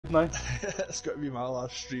didn't I? It's got to be my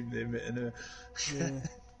last stream then, mate, anyway. Yeah.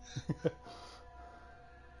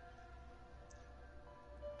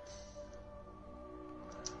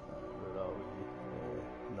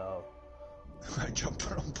 No. I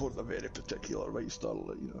jumping on board a very particular white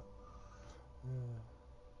starlet, you know.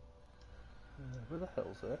 Where the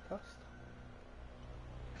hell's their cast?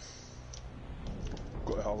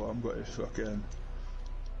 I'm going to fucking...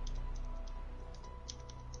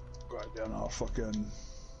 Got to do another fucking...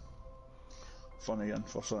 fun again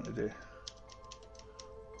for something today.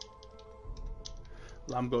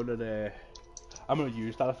 I'm going to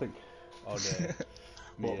use that, I think. On,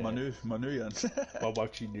 what, my new one? What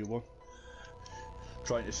about your new one?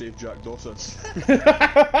 Trying to save Jack Dawson.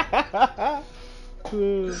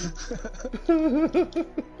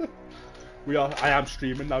 I am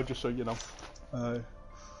streaming now, just so you know. Aye.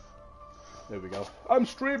 There we go. I'm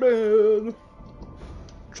streaming!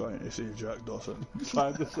 Trying to save Jack Dawson.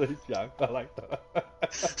 Trying to save Jack, I like that.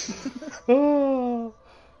 Oh.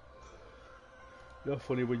 You're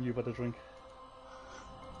funny when you've had a drink.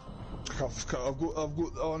 I've got,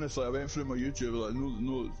 honestly, I went through my YouTube, like,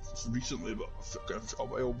 no recently, but a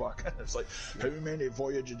while back, and it's like, how many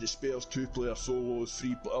Voyage of Despair's 2-player solos,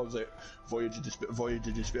 3 I was like, Voyage of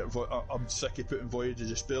Despair, I'm sick of putting Voyage of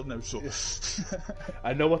Despair now, so...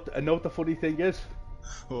 I know what the funny thing is.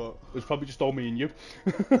 What? It's probably just all me and you.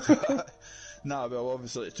 Nah, well,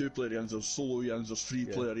 obviously, 2-player yans, there's solo yans, there's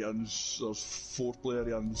 3-player yans, there's 4-player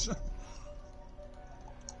yans.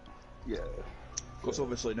 Yeah. Because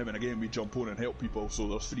obviously now and again we jump on and help people, so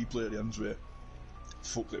there's 3-player yans with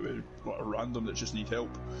folk that we are random that just need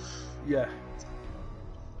help. Yeah.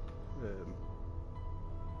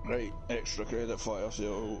 Right, extra credit fire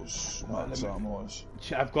sales, max ammos.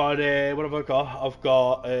 I've got, what have I got? I've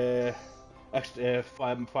got extra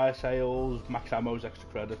fire sales, max ammos, extra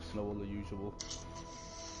credits, and all the usual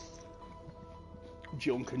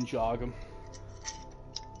junk and jargon.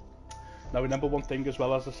 Now remember one thing as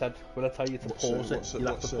well, as I said, when I tell you to pause it, you'll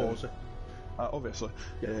have to pause it. Obviously.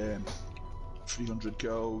 300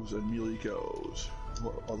 kills and melee kills.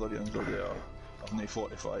 What other yans are there? I've no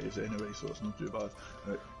 45s anyway, so it's not too bad.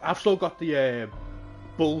 Right. I've still got the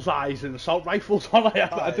bullseyes and assault rifles on.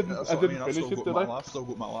 I didn't finish it, did I? I've still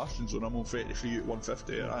got my last ones on. I'm on 33 out of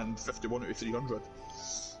 150 and 51 out of 300.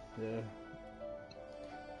 Yeah.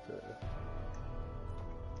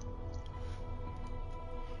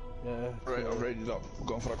 Yeah. Right, I'm ready up. I'm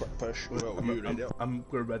going for a quick push. Well, you ready up? I'm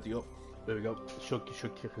going to ready up. There we go. Should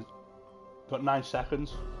kick it. Got 9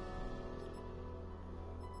 seconds.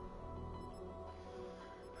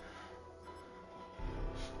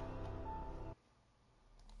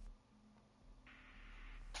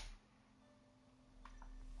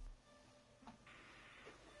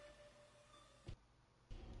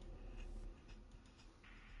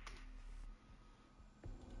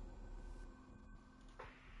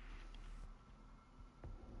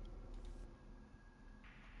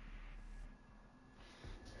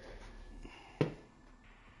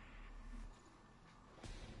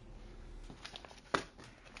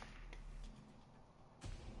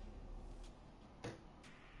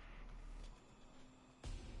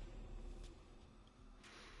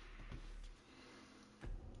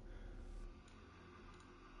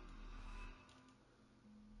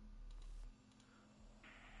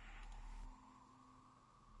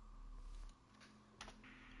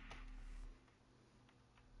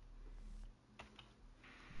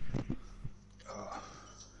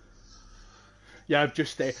 Yeah, I've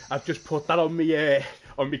just put that on me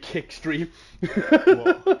kick stream.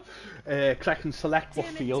 What? Click and select what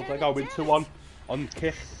field I go into on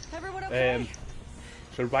kick.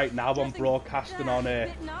 So right now I'm broadcasting on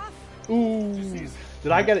ooh,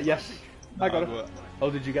 did I get it? Yes, I got it.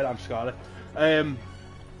 Oh, did you get it? I'm Scarlet.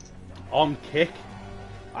 On kick,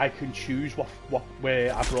 I can choose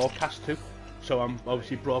where I broadcast to. So I'm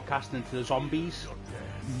obviously broadcasting to the zombies.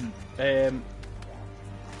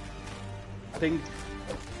 I think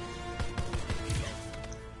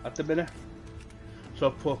at the minute, so I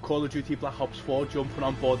put Call of Duty Black Ops 4 jumping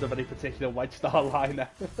on board a very particular White Star liner.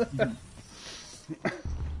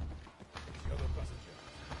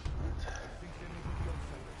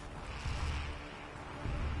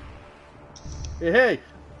 Hey,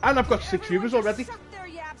 and I've got 6 viewers already.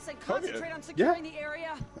 Yeah.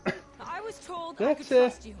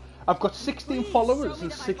 I've got 16 followers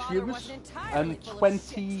and 6 viewers, and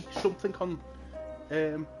 20 something on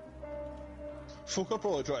Folk are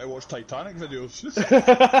probably trying to watch Titanic videos.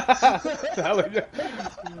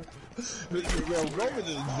 Well, probably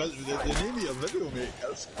the name of your video, mate,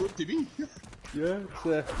 it's good to be. Yeah,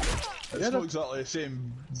 It's not exactly the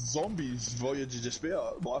same zombies Voyage of Despair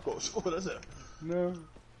Black Ops 4, is it? No.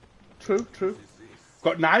 True, true.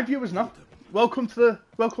 Got 9 viewers now. Welcome to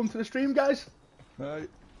the stream, guys. Right.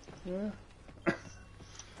 Yeah.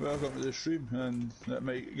 Welcome to the stream, and it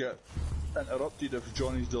might get interrupted if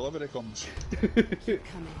Johnny's delivery comes.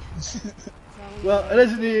 Well, it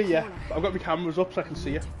isn't here yet. I've got my cameras up so I can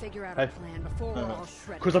see you.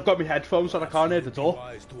 Because I've got my headphones and I can't hear the door.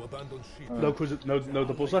 No, because no,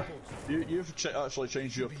 the buzzer. You've actually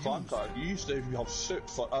changed your clan tag. You used to have suit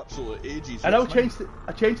for absolute ages. I know,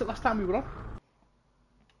 I changed it last time we were on.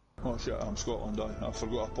 Oh shit, I'm Scotland, I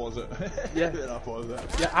forgot to pause it. Yeah. I paused it.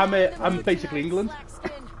 Yeah, I'm basically England.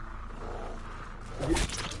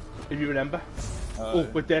 If you remember. Oh,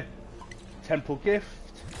 with the temple gift.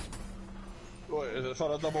 What, is it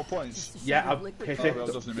for a double points? Yeah, I've hit it. Well,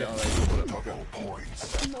 doesn't matter,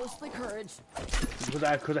 Mostly courage.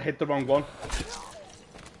 Because I hit the wrong one.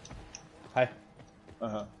 Hi.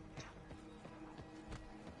 Uh-huh.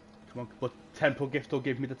 Come on, but temple gift will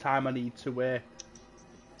give me the time I need to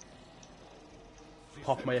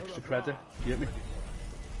pop my extra credit. You get me?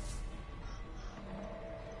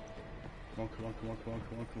 Come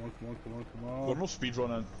on. We're no speed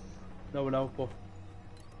running. No, but...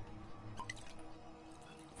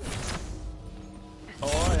 Oh,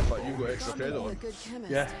 I thought you got extra credit on.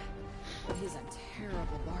 Yeah. He's a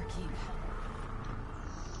terrible barkeep.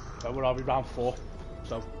 So we're already round 4,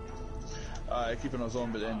 so... Keeping us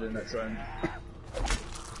on by the end of the next round.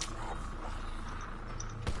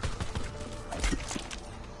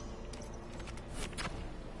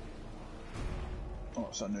 Oh,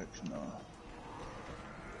 it's a nuke, no.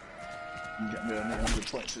 I'm getting me 900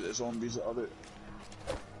 points at the zombies that are out.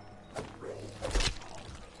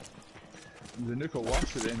 The nuke will last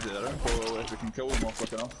for the end of the round, probably, if we can kill them off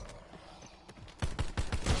quick enough.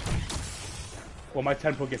 Well, my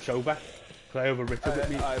tempo gets over. Because I overwritten with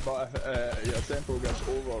me. Aye, but if your tempo gets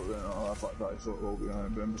over, then I thought that will be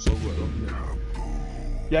imbecile with them.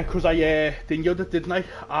 Yeah, because I didn't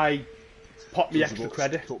I popped me extra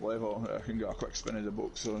credit. Top level, I can get a quick spin of the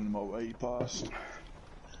books on my way past.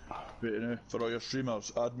 But for all your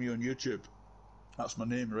streamers, add me on YouTube. That's my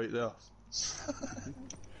name right there.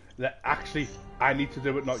 Actually, I need to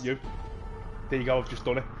do it, not you. There you go, I've just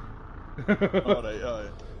done it. Alright, aye.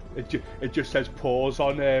 It just says pause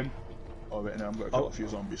on Oh wait, now I'm going to kill a few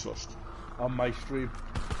zombies first. On my stream.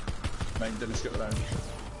 Mine didn't skip around.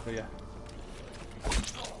 So yeah.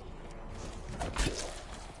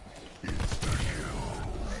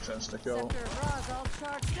 Makes sense to kill.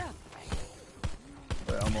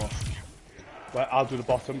 Right, I'm off. Right, I'll do the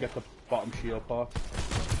bottom, get the bottom shield part.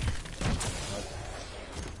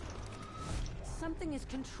 Something is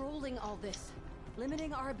controlling all this,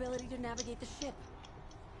 limiting our ability to navigate the ship.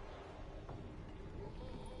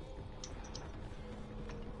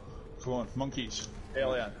 Come on, monkeys.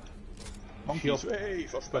 Alien. Monkeys, Shield. hey,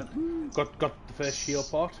 first spin. Got the first shield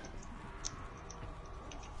part.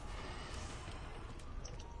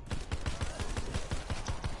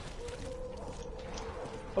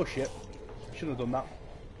 Oh shit. Shouldn't have done that.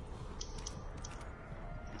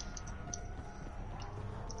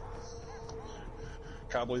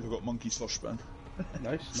 Can't believe I got monkeys first spin.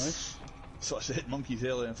 Nice. So I said monkeys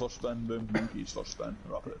alien first spin, boom, monkeys first spin,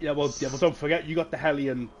 wrap it. Yeah, well, don't forget, you got the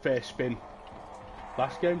Hellion first spin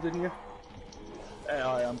last game, didn't you?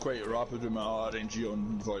 I am quite rapid with my RNG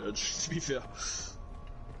on Voyage, to be fair.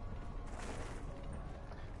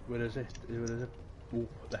 Where is it? Oh,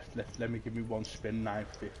 let me give me one spin,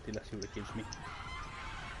 950, let's see what it gives me.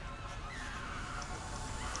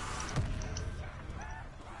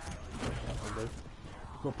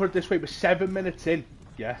 We'll put it this way, we're 7 minutes in,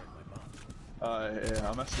 yeah. I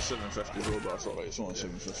missed the 750 though, but I thought, right, it's only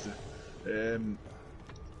 750. I'm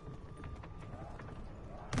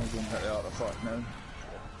going to hit the artifact now.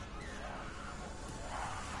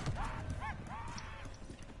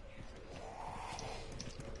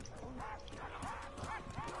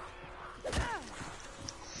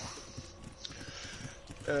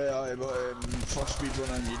 Aye, but for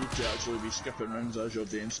speedrunning you need to actually be skipping rounds as you're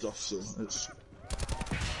doing stuff, so it's...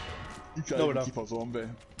 You can't even keep a zombie.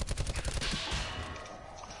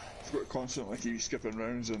 You've got to constantly keep skipping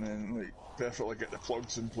rounds and then like perfectly get the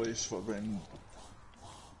plugs in place for when...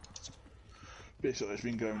 Basically it's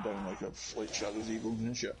been ground down like a like Shadow's Evil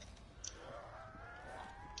and shit.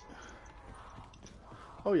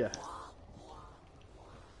 Oh yeah.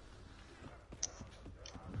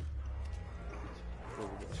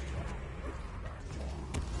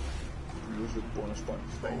 Use with bonus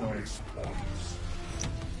points. Finally.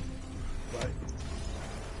 Right.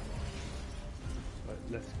 Right,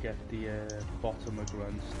 let's get the bottom of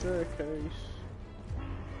Grand Staircase.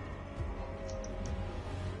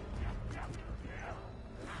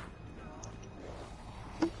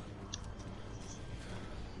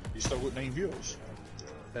 You still got 9 viewers?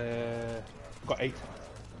 Got 8.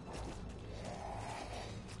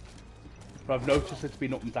 But I've noticed it's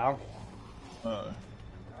been up and down.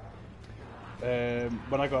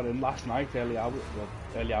 When I got in last night, early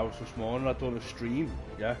hours this morning, I'd done a stream,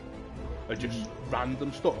 yeah, of just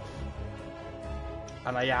random stuff,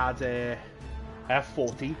 and I had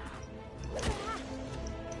 14.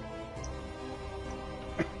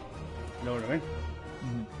 You know what I mean?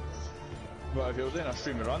 But if you were doing a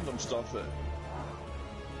stream of random stuff,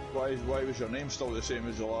 why was your name still the same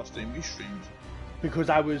as the last time we streamed? Because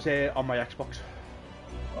I was on my Xbox.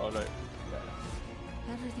 Oh right.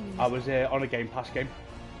 I was on a Game Pass game.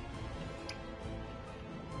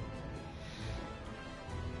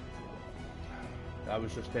 I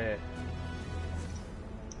was just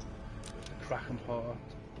cracking part.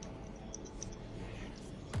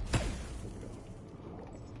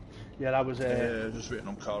 Yeah, that was just waiting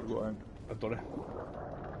on cargo in. I've done it.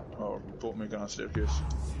 Or boat me down a staircase.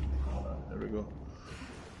 There we go.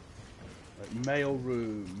 Right, mail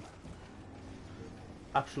room.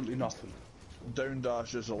 Absolutely nothing. Down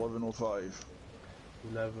dash is 11:05.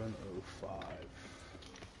 11:05.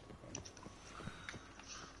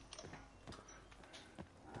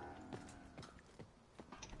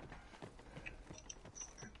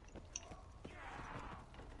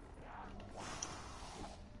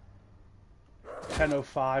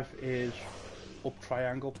 10:05 is up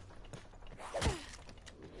triangle.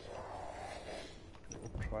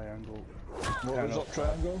 Up triangle. What was up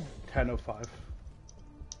triangle? 10:05.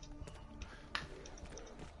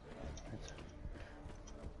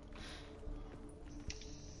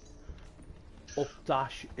 Up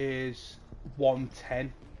dash is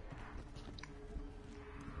 110.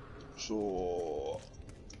 So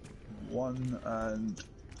 1 and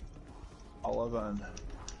 11.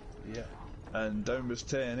 Yeah. And down was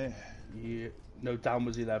 10, eh? Yeah. No, down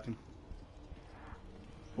was 11.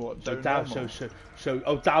 What, So down down, normal? so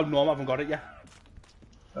down normal, I haven't got it yet.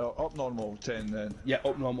 Up normal 10 then. Yeah,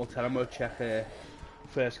 up normal 10. I'm gonna check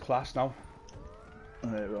first class now.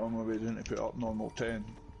 Right, well I'm gonna be doing to put up normal 10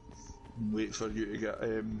 and wait for you to get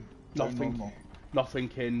down Nothing. normal.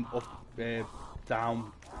 Nothing in up,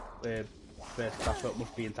 down, first class. So it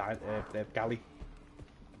must be in galley.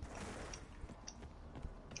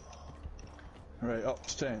 Right, up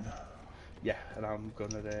to 10. Yeah, and I'm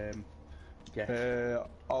gonna guess.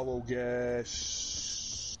 I will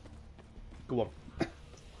guess... Go on.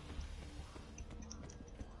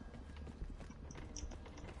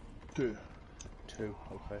 2. 2.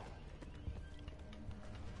 Okay.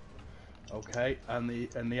 Okay, and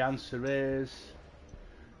the answer is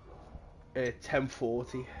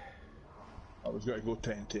 10:40. I was going to go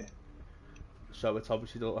 10 to. So it's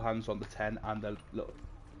obviously the little hands on the 10 and the little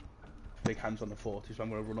big hands on the 40. So I'm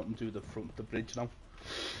going to run up and do the bridge now.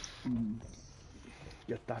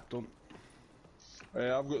 Get that done.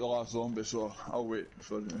 I've got the last zombie, so I'll wait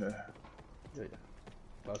for. Yeah.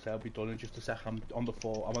 I'll be done in just a sec. I'm on the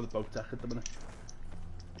boat deck at the minute.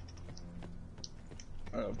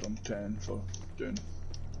 I've done 10 for doing.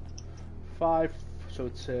 5. So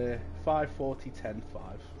it's 5:40,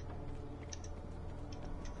 10:05.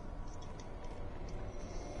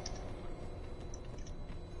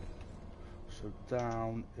 So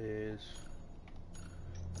down is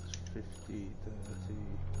 50, 30.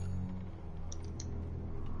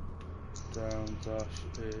 Down dash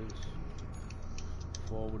is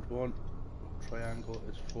forward 1. Triangle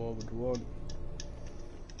is forward 1.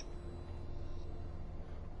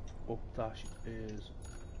 Up dash is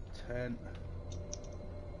 10.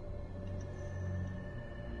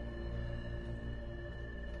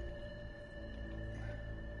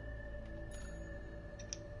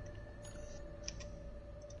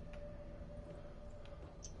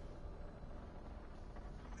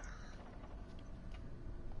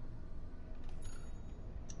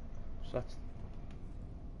 So that's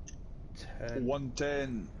 10.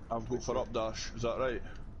 110 I've got for up dash, is that right?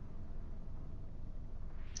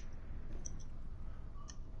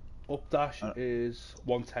 Up dash is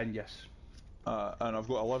 110, yes. And I've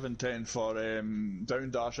got 1110 for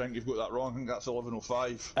down dash. I think you've got that wrong. I think that's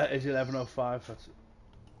 1105. Is 11:05? So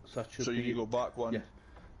that should So be. you need to go back one.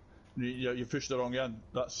 Yeah. You pushed the wrong in.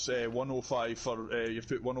 That's 105 for you've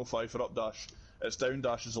put 105 for up dash. It's down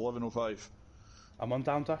dash is 1105. I'm on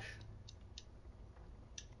down dash.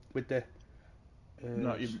 With the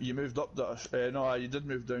No, you moved up dash. No, you did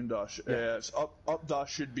move down dash. Yeah. It's up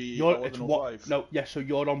dash should be It's what? 11:05. No, yeah. So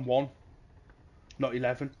you're on 1, not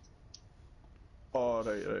 11. Oh,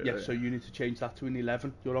 right. Yeah. So you need to change that to an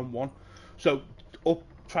 11. You're on 1. So up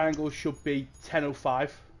triangle should be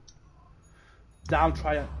 10:05. Down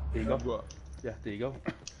triangle. There you go. Yeah, there you go.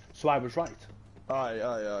 So I was right. Aye.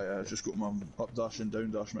 I just got my up dash and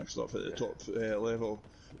down dash mixed up at the top level.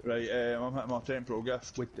 Right, I'm hitting my temporal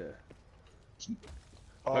gift. With the...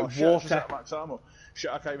 Oh, right, shit, water. Hit max ammo.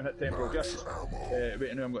 Shit, I can't even hit temporal gift.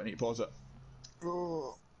 Wait, now I'm going to need to pause it.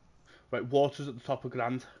 Oh. Right, water's at the top of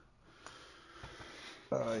grand.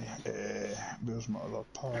 Aye, where's my other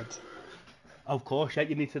pad? Of course, yeah,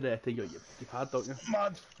 you need to take your pad, don't you?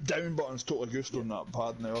 My down button's totally goosed on that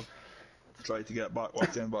pad now. I've tried to get it back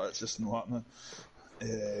working, but it's just not happening.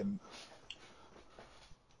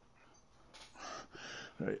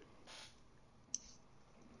 Right.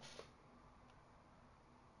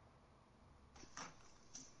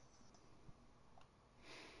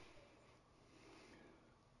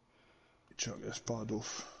 Chuck this pad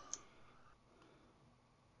off.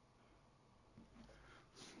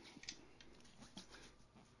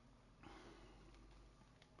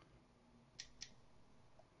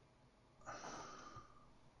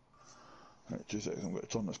 Right, 2 seconds, I'm going to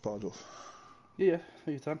turn this pad off. Yeah,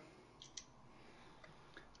 you can.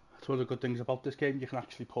 That's one of the good things about this game, you can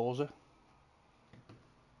actually pause it.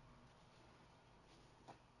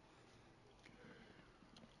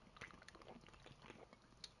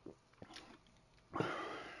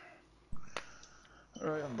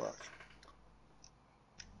 Right, I'm back.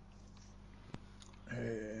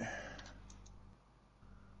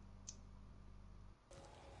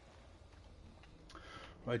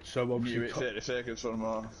 Right, so obviously... You wait 30 seconds for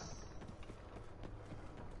my...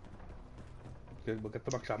 We'll get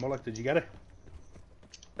the max ammo, like, did you get it?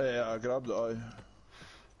 I grabbed it, aye.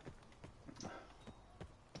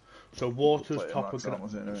 So water's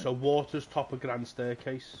top of grand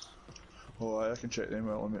staircase. Oh, aye, I can check them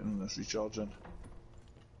while I'm getting this recharging.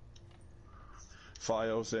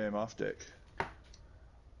 Files, aft deck.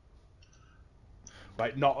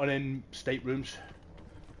 Right, not on in staterooms.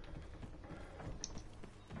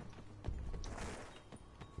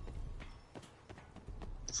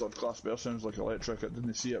 Third class bear sounds like electric. I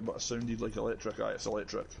didn't see it, but it sounded like electric. Aye, it's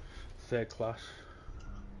electric. Third class.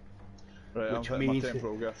 Right, I'm hitting my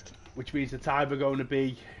temporal gift. Which means it's either going to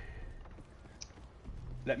be...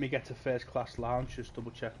 Let me get to first class lounge, just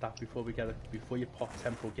double check that before we get it, before you pop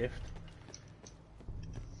temporal gift.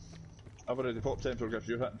 I've already popped temporal gift,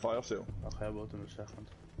 you're hitting fire sale. Okay, I will do in a second.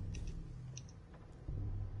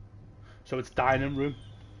 So it's dining room.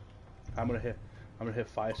 I'm gonna hit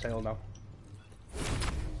fire sale now.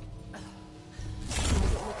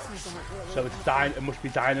 So it's it must be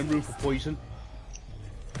dining room for poison.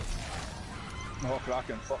 Oh,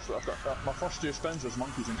 Kraken. I've got, my first 2 spins was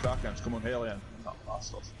monkeys and Krakens. Come on, Hellion. That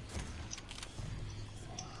bastard.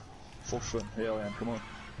 First one, Hellion, come on.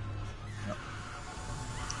 Yep.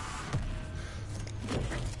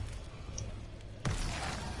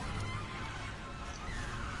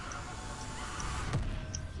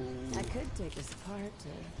 I could take this apart to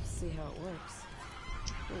see how it works.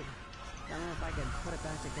 Ooh, don't know if I could put it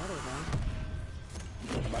back together though.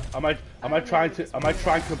 I might try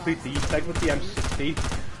and complete the East egg with the M16. But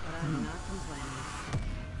I'm not complaining.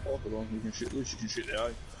 Oh, come on, you can shoot, at least you can shoot the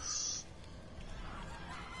eye.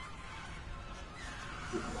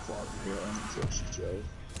 Shooting the flag here, I'm just 12.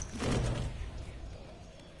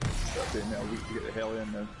 It's taking me a week to get the hell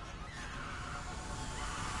in now.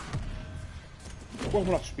 Well,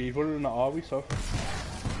 we're not speedrunning that, are we, so?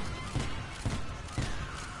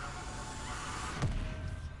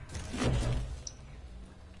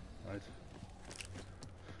 Right.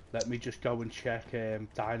 Let me just go and check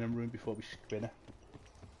dining room before we spin it.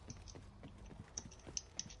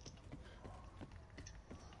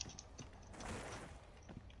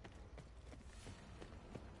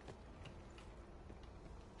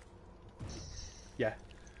 Yeah.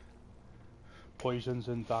 Poisons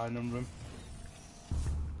in dining room.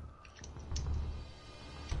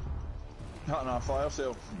 Hitting a fire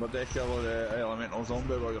sale, but they kill the elemental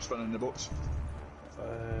zombie while you're spinning the boats.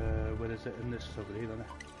 Where is it in this? Over here, isn't it?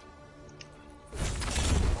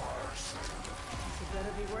 It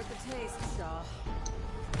better be worth the taste, Shaw.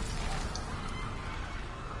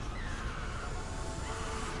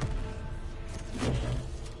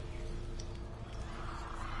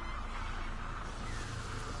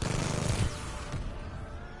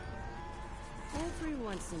 Every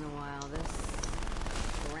once in a while, this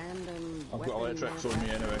random I've got electrics on me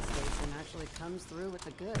anyway. Station actually comes through with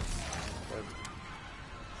the goods.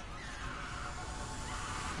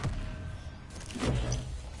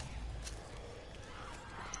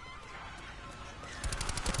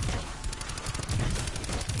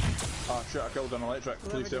 Shit, I killed an electric.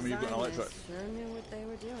 Please tell me you've got an electric. Sure knew what they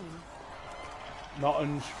were doing.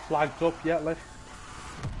 Nothing's flagged up yet, like.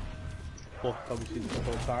 But obviously there's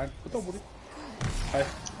still time. But don't worry. Hey.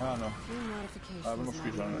 I don't know. A few modifications. I have enough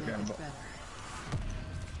speed running again, but... better.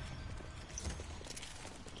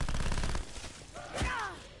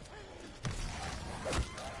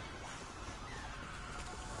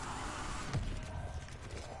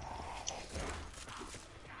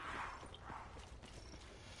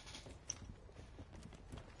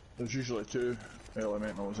 There's usually 2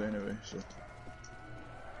 elementals anyway, so...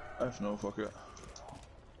 If no, fuck it.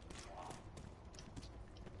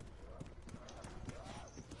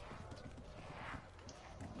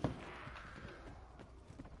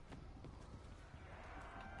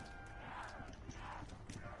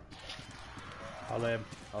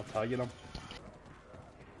 I'll tell you them.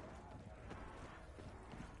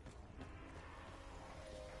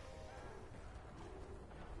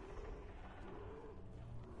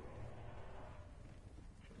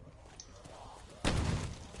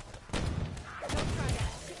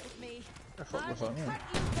 Fuck was that? I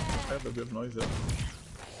heard a good noise there.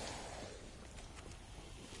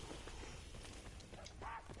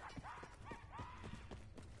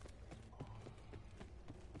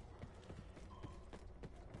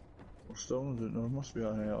 We're still no, there must be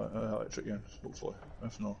an electric again, hopefully.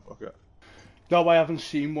 If not, fuck it. No, I haven't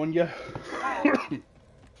seen one yet. That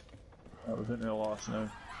was into the last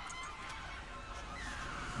now.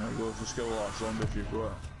 There goes the skill last zombie if you've got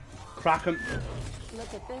it. Kraken.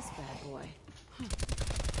 Look at this bad boy.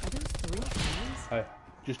 Are those 3 hands? Hey,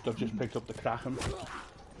 I've just picked up the Kraken.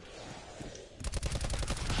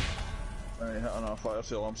 Right, hit on our fire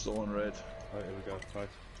sale, I'm still on red. Right, here we go, right.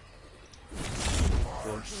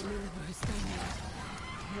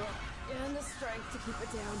 And the strength to keep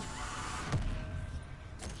it down.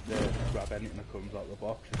 Just there, grab anything that comes out of the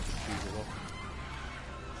box, just to speed it up.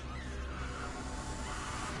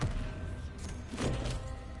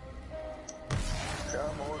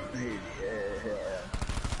 Come on, hey, yeah.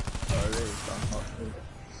 Alright, done.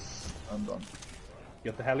 I'm done.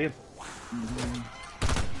 You got the Hellion? Mm-hmm.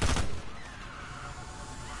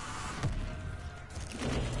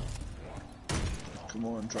 Come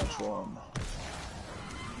on, transform.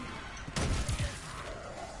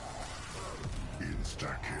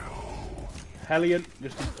 Insta-kill. Hellion,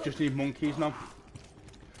 just need monkeys now.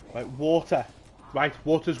 Right, water. Right,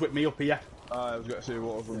 water's with me up here. I was going to say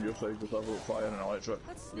water from your side because I've got fire and electric.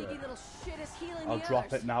 That sneaky little shit is healing I'll the drop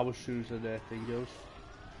others. it now as soon as the thing goes.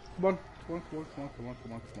 Come on, come on, come on, come on, come on,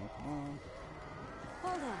 come on, come on, come on.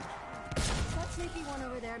 Hold on. Is that sneaky one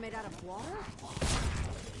over there made out of water?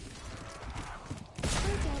 I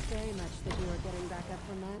doubt very much that you are getting back up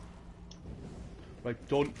from that. Right,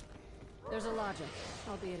 done. There's a logic,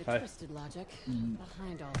 albeit a twisted logic,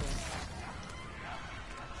 behind all this.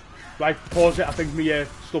 Right, pause it. I think my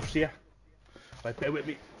stuff's here. Right, bear with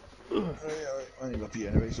me. Right, I need a pee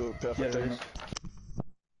anyway, so perfect timing.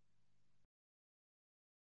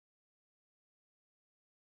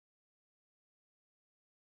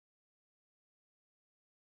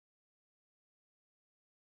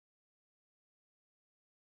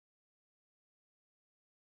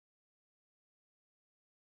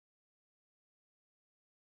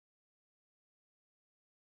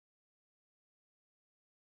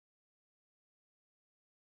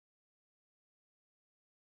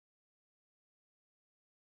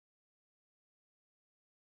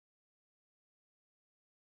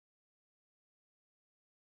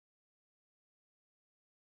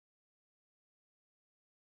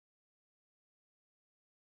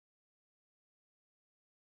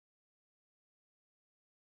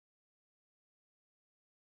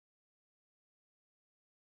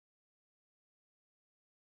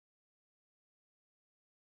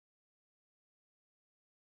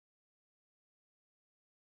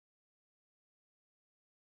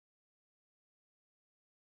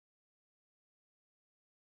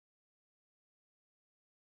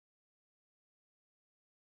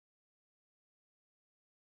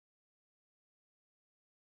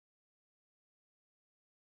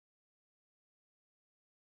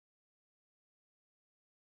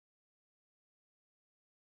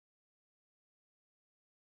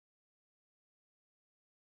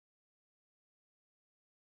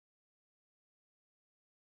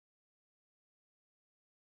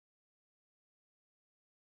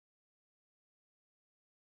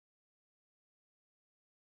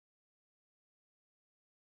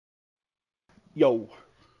 Yo.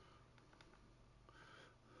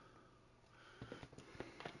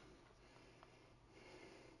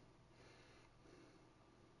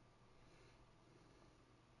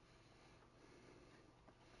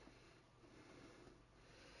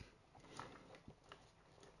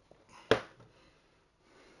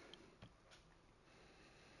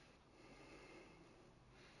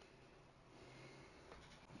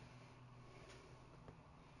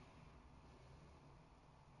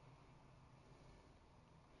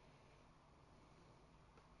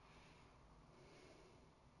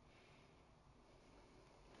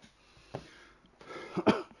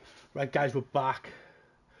 Right, guys, we're back.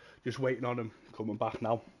 Just waiting on him. Coming back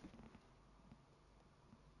now.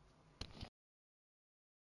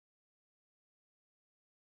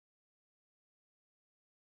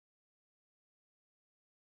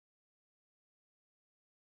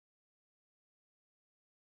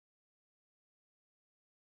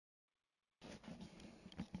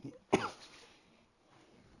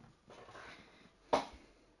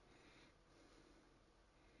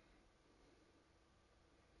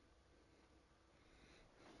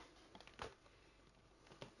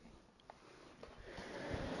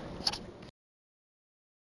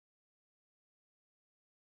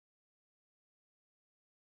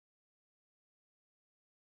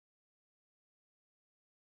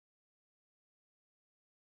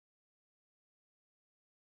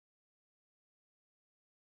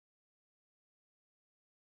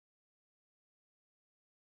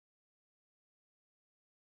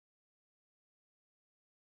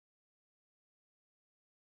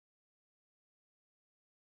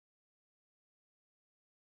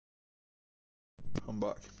 I'm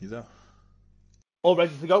back. You there? All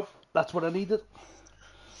ready to go. That's what I needed.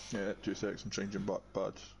 Yeah, 2 seconds. I'm changing back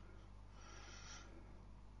pads.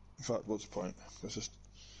 In fact, what's the point? This is.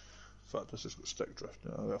 In fact, this has got stick drift.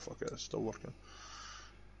 Oh, yeah, fuck it. It's still working.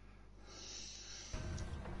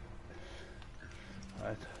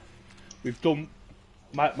 Right. We've done.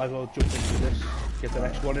 Might as well jump into this. Get the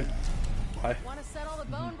next one in. Right. Want to set all the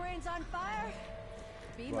bone brains on fire?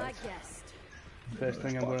 Be my guest. First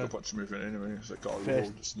thing I'm gonna. Anyway. It's like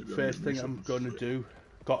First thing I'm gonna do.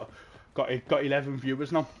 Got 11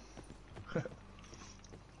 viewers now.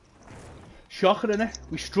 Shocking, innit?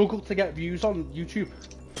 We struggled to get views on YouTube.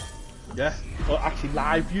 Yeah. Or actually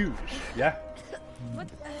live views. Yeah. What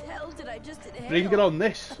the hell did I just inhale? Bring it on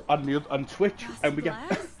this on Twitch, and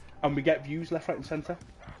we get views left, right, and centre.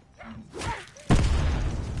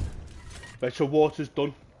 Right, so water's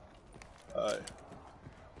done. Aye.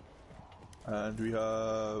 And we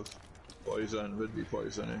have poison, would be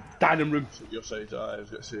poison. Dining room. So your side, I was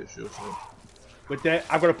going to say it's your side. With there,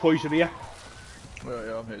 I've got a poison here. Well,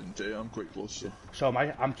 yeah, I'm heading to you. I'm quite close. So am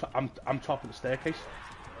I. I'm top of the staircase.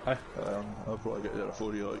 Aye. I'll probably get there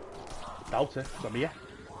before you, like. Doubt it, 'cause I'm here.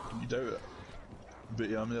 You doubt it? But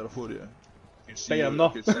yeah, I'm there before you. But yeah, I'm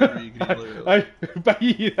not. Basically at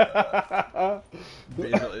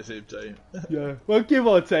the same time. Yeah, well, give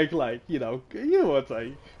or take, like, you know, give or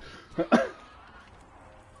take.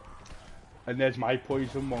 And there's my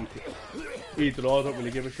poison monkey. Either or, don't really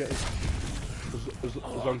give a shit. As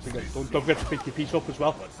long as it gets done. Don't forget to pick your piece up as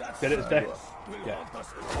well. There it is there. Yeah.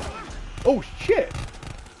 Oh shit!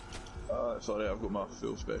 Sorry, I've got my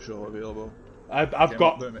full special available. I've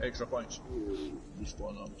got extra points.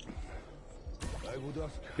 Respawn them.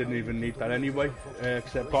 Didn't even need that anyway,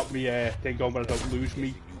 because it got me thing on where I don't lose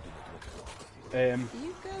me.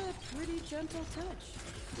 You've got a pretty gentle touch,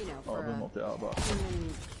 you know, for a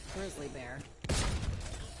human grizzly bear.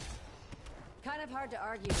 Kind of hard to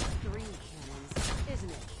argue with 3 cannons,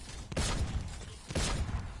 isn't it?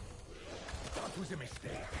 That was a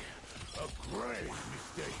mistake. A great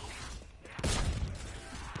mistake.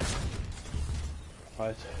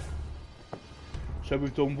 Right. So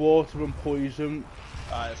we've done water and poison.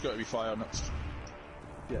 It's got to be fire next.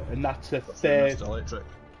 Yeah, and that's a third. Electric.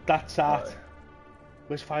 That's at.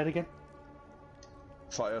 Where's fire again?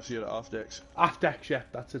 Fire's here at half decks. Half decks, yeah,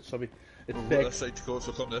 that's it, sorry. It's we'll go this side to go,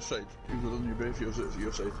 so come this side. You go on your bay fields, it's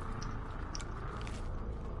your side.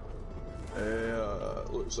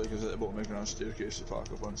 Looks like it's at the bottom of the grand staircase to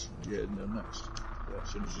park up once. You're heading there next. Yeah, as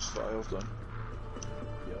soon as this fire's done.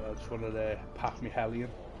 Yeah, I just wanted to pack me Hellion.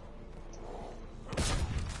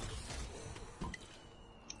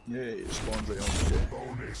 Yeah, it spawns right on the day.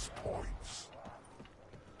 Bonus points.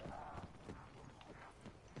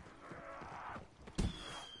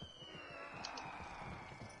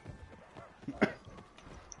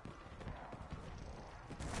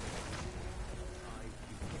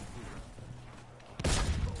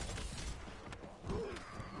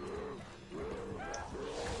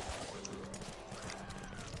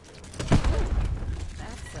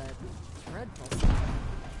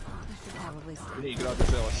 You need to grab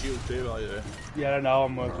yourself a shield too, while you're there. Yeah, I know,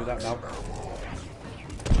 I'm going to do that now.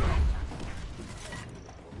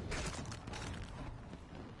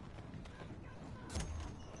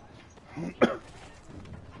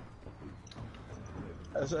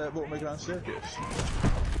 Is it what my grand staircase?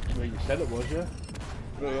 Well, you said it was, yeah.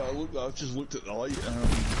 Well, I've just looked at the light and I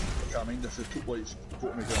can't mind if the top light's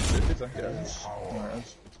what my grand staircase. I think it is. Yeah, it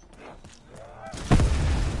is.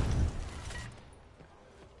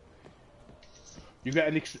 You get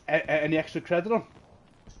any extra credit on?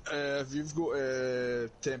 If you've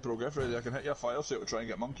got temporal gift ready, I can hit you a fire sale to try and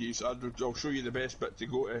get monkeys. I'll show you the best bit to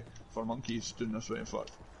go to for monkeys doing this way. In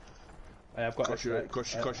fact, I've got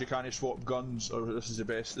because you can't swap guns. Or this is the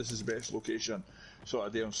best location. Sort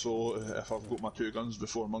of down. So if I've got my 2 guns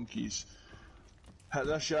before monkeys, hit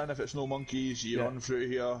this Shan. If it's no monkeys, you run through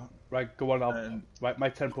here. Right, go on. Right, my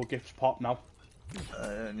temporal gift's pop now.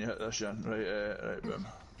 And you hit this Shan. Right, boom.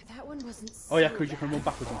 That one wasn't. Oh yeah, because you can run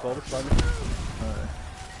backwards and forwards, right?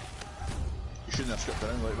 You shouldn't have skipped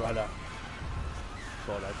around like that. I know. It's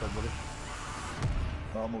alright, don't worry.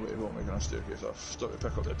 No, I'm away, won't make a staircase. I've started to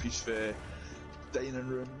pick up the piece for dining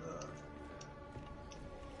room.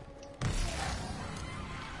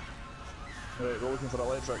 Right, we're looking for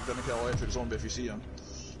electric. Didn't kill electric zombie if you see him.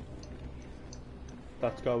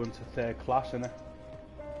 That's going to 3rd class, isn't it?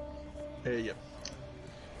 Yep.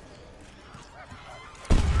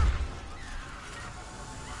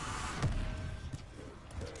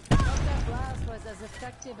 That blast was as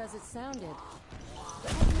effective as it sounded.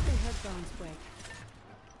 Definitely headphones break.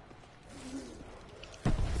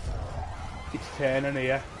 It's turning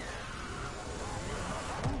here.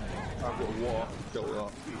 I've got water. Kill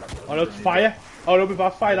that. Oh no, it's fire! Oh no, we've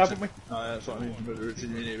had fire, haven't we? That's what I mean. But you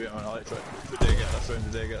need to be on electric. Did they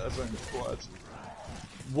get this round? Squad.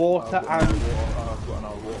 Water and... I've got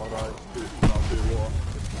another water, right. Two water.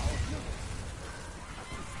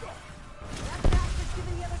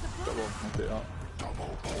 Double, I'll take that.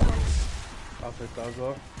 I'll take that as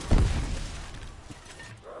well.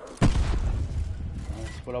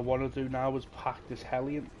 What I want to do now is pack this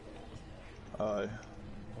Hellion. Aye.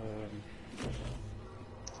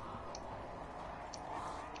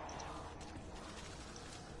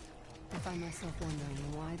 I find myself wondering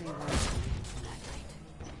why they were that night.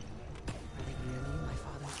 Are they really my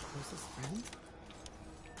father's closest friend?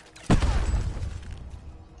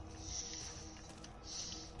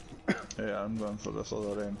 Yeah, I'm going for this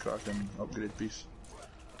other Kraken upgrade piece.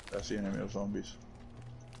 I see any more zombies.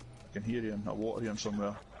 I can hear you in water here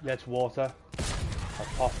somewhere. Yeah, it's water. I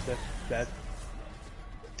popped it, dead.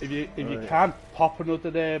 If you can, pop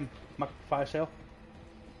another fire sale.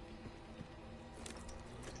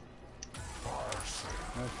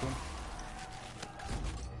 Nice one.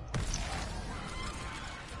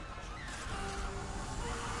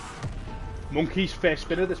 Monkeys first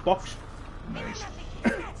spin of this box. Nice.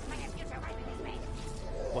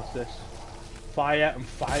 What's this? Fire and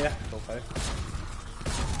fire. Okay.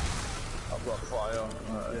 I've got fire.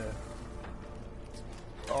 Yeah.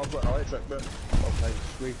 Oh, I've got electric, but Okay,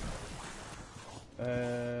 sweet. I've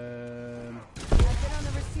been on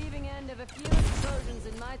the receiving end of a few explosions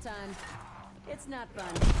in my time. It's not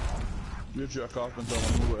fun. you're a carpenter.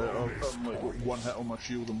 I'm like got 1 hit on my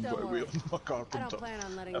shield and got away on my carpenter. I don't plan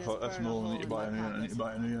on letting If no, I need to buy a new. I need to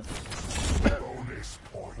buy a new.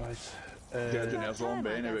 Right. Get doing a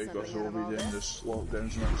zombie anyway, because we'll be doing this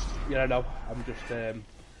lockdowns next. Yeah, I know. I'm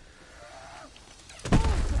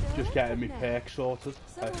just getting my perk sorted.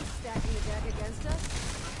 Someone's stacking the deck against us.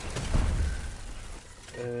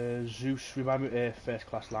 Zeus, remind me, first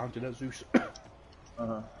class lounge, isn't it, Zeus?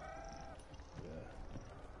 Come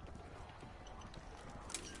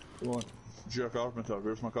on, you're a carpenter.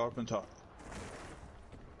 Where's my carpenter?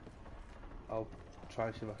 I'll try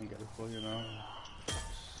and see if I can get it for you now.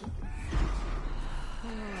 Oh,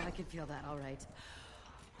 I can feel that, alright.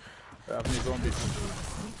 I have any zombies.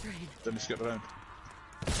 Didn't skip around.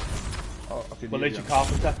 Oh, I can Well, hear it's you. your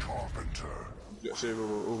carpenter. Get save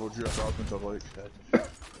over your carpenter, like.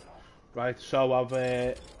 Right, so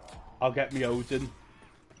I'll get me Odin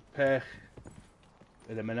perk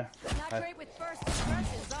in a minute. Not great with first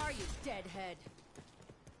impressions, are you, deadhead?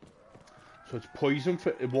 So it's poison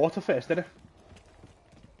for water first, isn't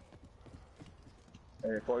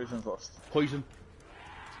it? Poison first. Poison.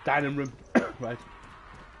 Dining room. Right.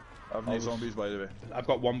 I've no zombies, by the way. I've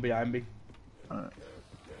got one behind me. Alright.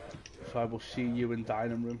 So I will see you in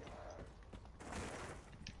dining room.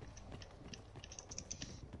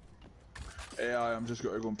 AI, I'm just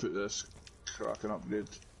going to go and put this Kraken upgrade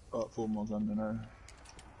up for my gun now.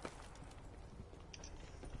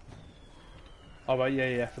 Oh right,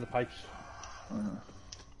 yeah, for the pipes.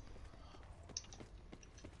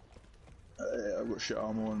 I've got shit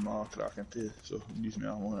ammo in my Kraken too, so use my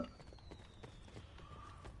ammo on it.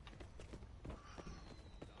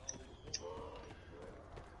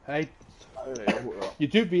 Hey, you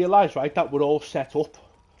do realise, right, that we're all set up,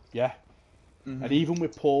 yeah? And even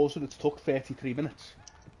with pausing, it's took 33 minutes.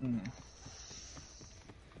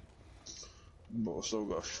 But we've still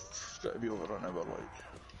got to be over an hour, like.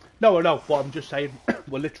 No, but I'm just saying,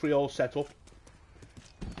 we're literally all set up.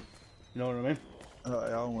 You know what I mean?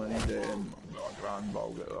 I only need a grand, but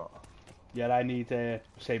I'll get that. Yeah, I need,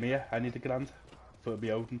 same here, I need a grand for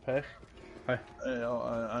the Odin perk. Hey.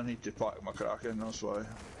 I need to pack my Kraken, that's why.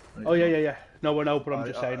 Oh yeah. No, I know, but I'm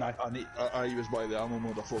just saying I was by the ammo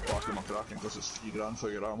mod, a full pack of my Kraken, because it's 3 grand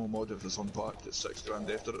for your ammo mod. If it's unpacked, it's 6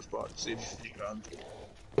 grand after it's packed, saves 3 grand.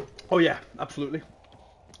 Oh yeah, absolutely.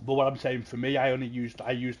 But what I'm saying, for me, I used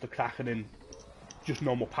the Kraken in just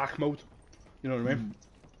normal pack mode. You know what I mean?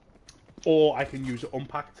 Or I can use it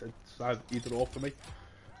unpacked. It's either or for me.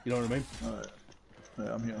 You know what I mean? Alright.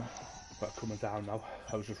 Yeah, I'm here. But coming down now.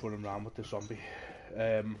 I was just running around with the zombie.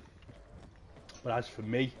 But as for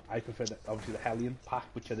me, I prefer obviously the Hellion pack,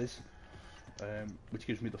 which it is, which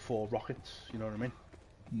gives me the 4 rockets. You know what I mean?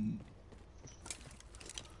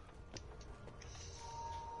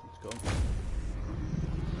 Let's go.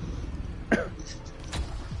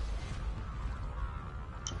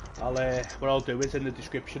 What I'll do is in the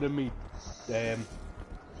description of me thing,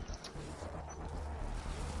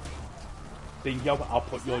 I'll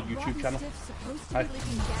put your YouTube channel. Hi.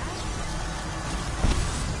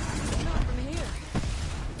 Not from here.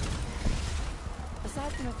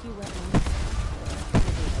 Aside from a few wet ones,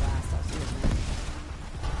 probably the last I'll see of them.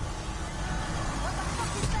 What the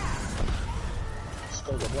fuck is that?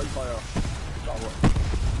 Scarlet Blightfire. Scarlet.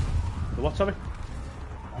 The what, sorry?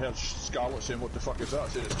 I heard Scarlet saying, what the fuck is that?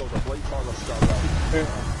 Saying it's called a Blightfire, Scarlet.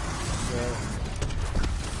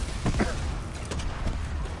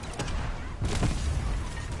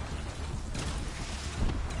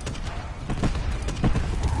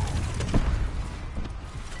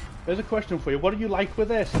 There's a question for you. What do you like with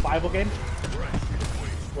survival games?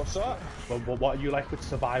 What's that? What do you like with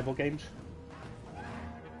survival games?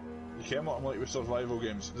 You came what I'm like with survival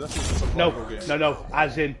games. This is a survival game. No.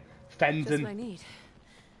 As in fending. Just what I need.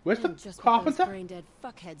 Where's the Just carpenter? brain dead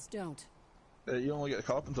fuckheads don't. You only get the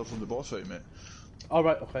carpenter from the boss fight, mate. All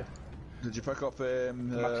right. Okay. Did you pick up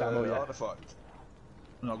Max ammo, the yeah. artifact?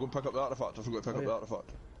 No, go and pick up the artifact. I forgot to pick up the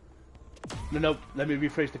artifact. No. Let me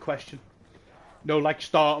rephrase the question. No, like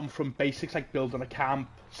starting from basics, like building a camp,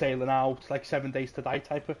 sailing out, like 7 days to die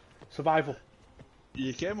type of survival.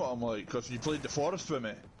 You came what I'm like, because you played the forest with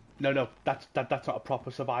me. No, that's not a proper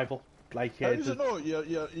survival. Like, how does it know?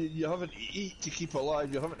 You're having to eat to keep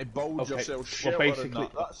alive. You're having to build yourself shelter. Well, basically,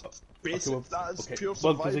 and that's basic. That's pure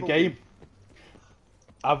survival. Well, there's a game.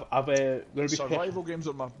 I've gonna be survival games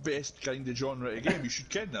are my best kind of genre of game. You should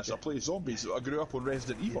ken this. I play zombies. I grew up on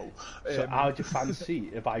Resident Evil. So how would you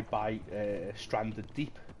fancy if I buy Stranded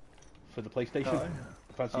Deep for the PlayStation?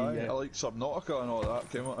 Fancy, I like Subnautica and all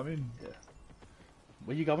that. Came what I mean? Yeah.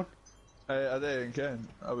 Where you going? I didn't ken.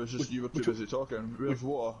 I was just you were too busy talking. Where's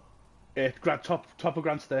water? Top of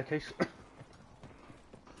Grand Staircase.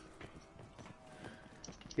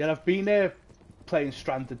 Yeah, I've been playing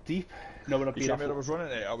Stranded Deep. No, when I've been I was running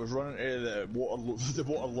to the water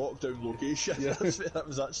lockdown location. Yeah. That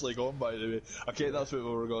was actually gone, by the way. Okay, that's where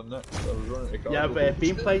we were going next. I was running to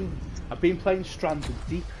I've been playing Stranded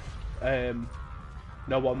Deep. Now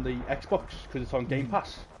on the Xbox because it's on Game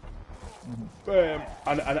Pass. And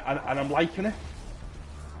I'm liking it.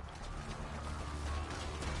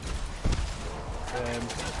 I'm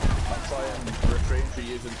trying to refrain from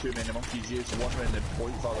using too many monkeys. Use one when the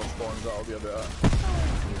point father spawns, that'll be about it.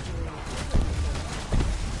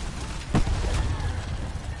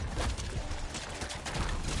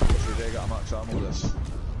 Did I get a max ammo this?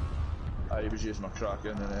 I was using my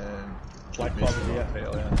Kraken and then Black Father, yeah.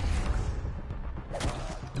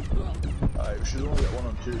 We should only get 1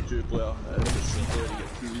 on 2 player. If it's 3 player, you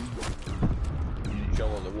get 2. You need to kill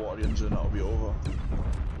all the Waterians and that'll be over.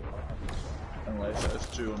 Unless it is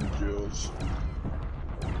 2 on the duos.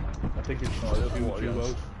 I think it's no, there's 2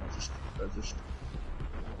 duos. I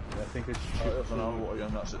think it's 2. There's another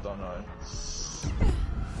Waterian, that's it done now.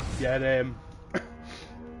 Yeah,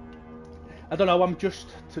 I don't know, I'm just,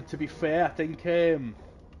 to be fair, I think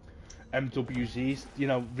MWZ's,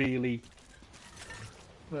 really...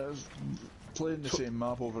 Playing the same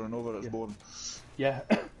map over and over is boring. Yeah,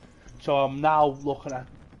 so I'm now looking at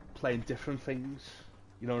playing different things,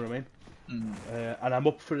 you know what I mean? And I'm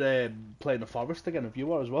up for playing the Forest again, if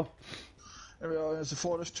you are as well. Is the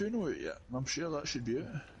Forest 2 not out yet? I'm sure that should be out.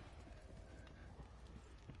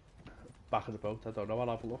 Back of the boat, I don't know, I'll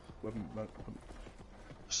have a look.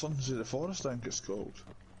 Sons of the Forest, I think it's called.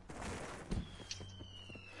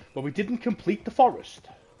 But we didn't complete the Forest.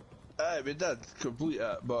 We did complete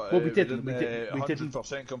it, but we didn't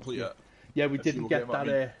 100% complete it. Yeah, we didn't get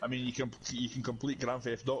that. I mean, you can complete Grand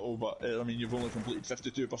Theft Auto, but I mean, you've only completed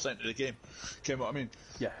 52% of the game. What I mean?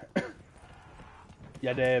 Yeah.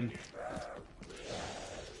 Yeah.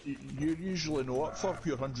 you're usually not up for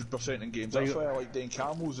pure 100% in games. That's why I like doing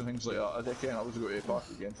camos and things like that. I reckon I was going to park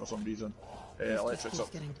again for some reason. Electrics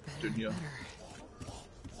up down here.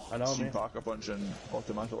 I know, See mate. park a bunch and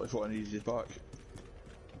automatically thought an easy park.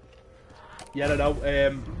 Yeah, I know.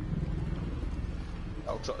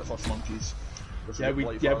 I'll chuck the first monkeys. We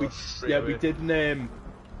didn't.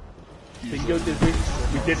 Bingo, did we?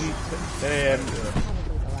 We didn't.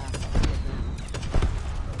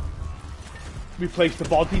 Replace the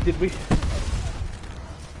body, did we?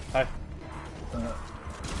 Hi.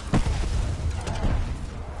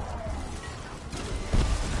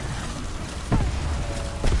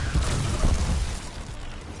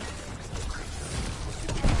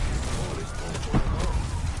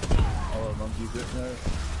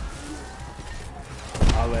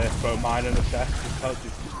 I'll throw mine in a sec.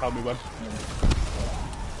 Just tell me when.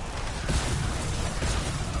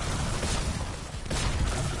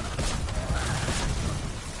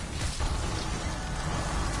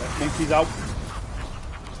 Monkey's out.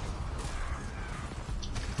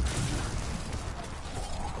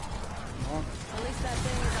 At least that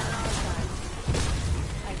thing is on our side.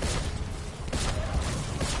 I think.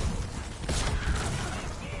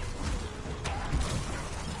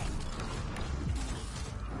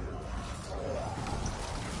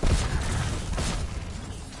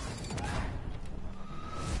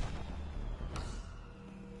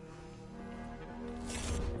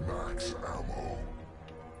 Max ammo.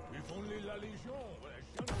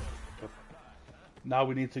 Now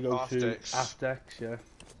we need to go to Aftex, yeah.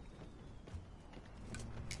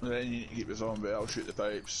 Then you need to keep the zombie, I'll shoot the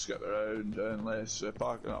pipes, skip around, unless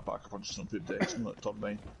park a bunch of some poop decks and let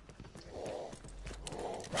turbine. Oh,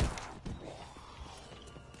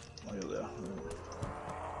 you're there.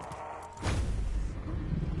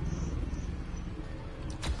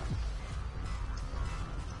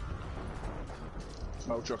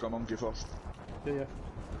 I'll chuck a monkey first. Yeah.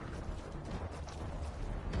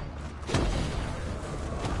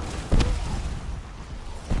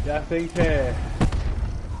 Yeah, I think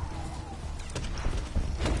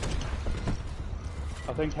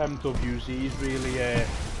MWZ is really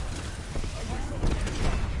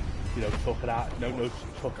you know, took it out,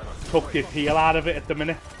 took the appeal out of it at the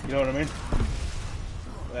minute, you know what I mean?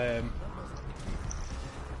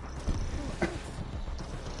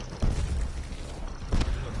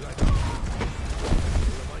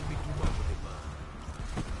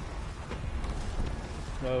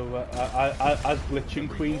 So, as Glitching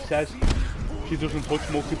Queen says, she doesn't touch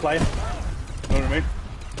multiplayer. You know what I mean?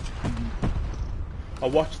 I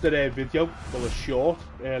watched the video, well, a short,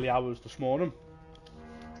 early hours this morning,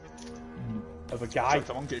 of a guy.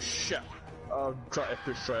 The monkey shit. I tried to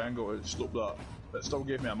push triangle to stop that. It still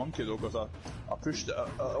gave me a monkey though, because I pushed it. I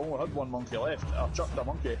only had one monkey left. I chucked a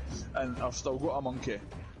monkey, and I've still got a monkey.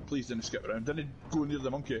 Please didn't skip around. Didn't go near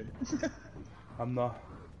the monkey. I'm not.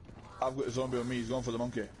 I've got a zombie on me, he's going for the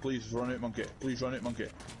monkey. Please run out, monkey. Please run out, monkey.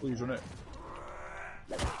 Please run out.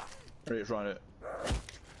 Right, it's run out.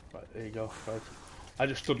 Right, there you go. Right. I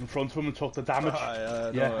just stood in front of him and took the damage. No,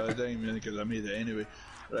 I didn't even because I made it anyway.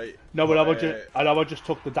 Right. No, but I just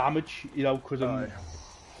took the damage, you know, because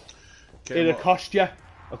it'd cost you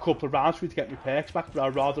a couple of rounds for me to get my perks back, but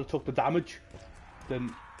I'd rather took the damage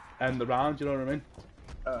than end the round, you know what I mean?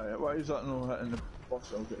 Why is that not hitting the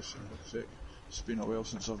boss? I'll get a sec. It's been a while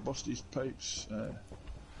since I've bust these pipes.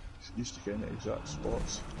 Used to get in the exact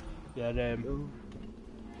spots. Yeah,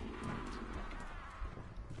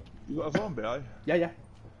 You got a zombie, aye? Yeah.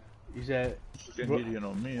 He's getting median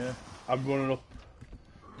on me, yeah. I'm running up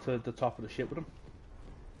to the top of the ship with him.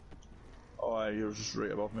 Oh, aye, you're just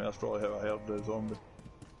right above me. That's probably how I heard the zombie.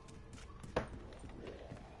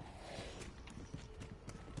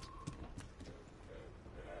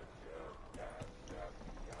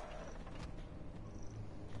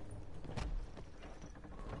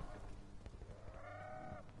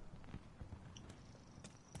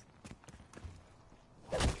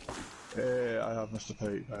 I have missed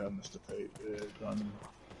a pipe. Done.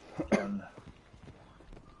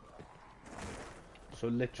 So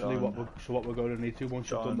literally, what we're going to need to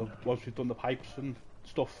once we've done the pipes and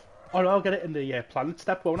stuff. Oh no, I'll get it in the planet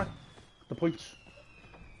step, won't I? The points.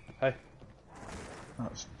 Hey.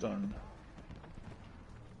 That's done.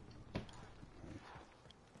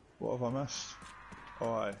 What have I missed?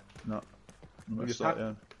 Oh, aye. No. I missed that,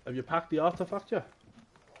 yeah. Have you packed the artifact yet?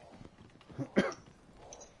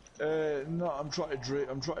 No, I'm trying to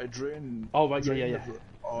drain. Oh right, yeah.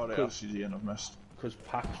 Oh right, I see the end I've missed. Because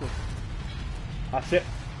packs will. That's it.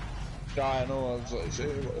 Yeah, I know. I was like, say,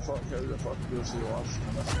 what the fuck? How the fuck do I see the last?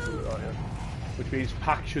 I missed that, yeah. Which means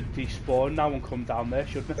Pack should despawn now and come down there,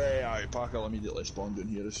 shouldn't it? Aye, Pack will immediately spawn down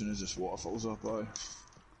here as soon as this water fills up, aye.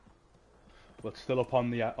 Well, it's still up on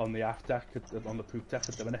the aft deck, on the poop deck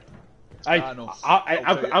at the minute. No.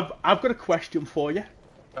 I've got a question for you.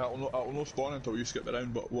 I'll not spawn until you skip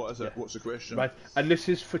around, but what is it? What's the question? Right, and this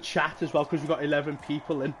is for chat as well, because we've got 11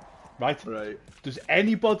 people in, right? Right. Does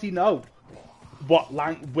anybody know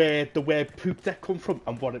where the word poop deck come from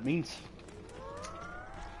and what it means?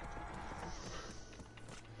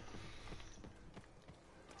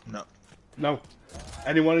 No. No.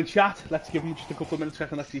 Anyone in chat? Let's give them just a couple of minutes so I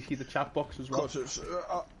can actually see the chat box as well. Because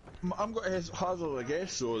I'm going to hazard a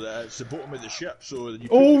guess, so that it's the bottom of the ship, so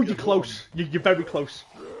you you're close. You're very close.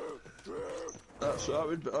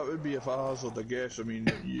 That would be if I hazard a guess. I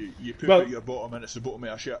mean, you poop at your bottom and it's the bottom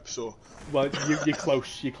of a ship, so... Well, you're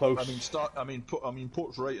close, you're close. I mean,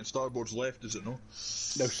 port's right and starboard's left, is it no?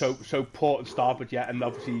 No, so port and starboard, yeah, and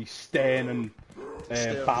obviously stern and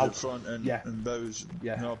bow. The front and, and bows.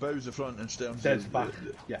 Yeah. No, bows the front and stern's the back.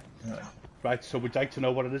 Yeah. Right, so we'd like to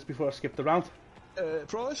know what it is before I skip the round.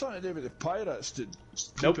 Probably something to do with the pirates to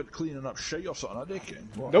Nope. keep it cleaning up shit or something, I reckon.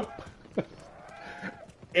 Nope.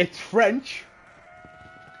 It's French,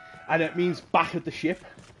 and it means back of the ship.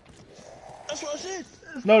 That's what I said.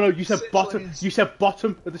 No, you said bottom. Lines. You said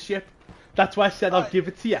bottom of the ship. That's why I said I'll give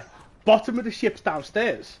it to you. Bottom of the ship's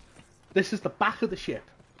downstairs. This is the back of the ship.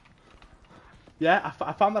 Yeah,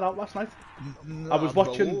 I found that out last night. I was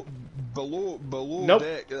watching... Below nope.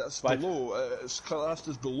 deck, that's below. It's classed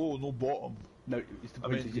as below, no bottom. No, I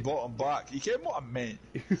mean, bottom back. You get what I meant.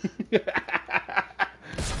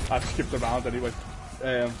 I've skipped around anyway.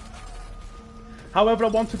 However, I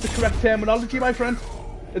wanted the correct terminology, my friend.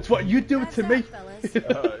 It's what you do to me.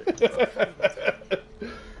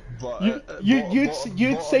 But you'd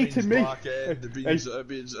say to me, there's a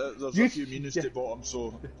few meanings to bottom,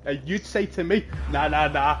 so you'd say to me,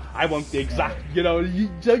 nah, I want the exact, you know,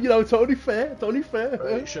 it's only fair,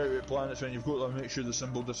 Right, shout out planets when you've got them, make sure the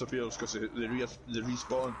symbol disappears because they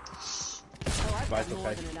respawn. I've got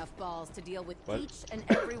more than enough balls to deal with each and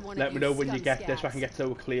every one let of me know when you get there so I can get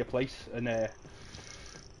to a clear place and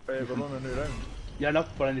we're running a new round. Yeah, no,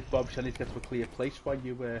 but I need to get to a clear place while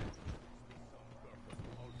you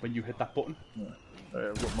when you hit that button.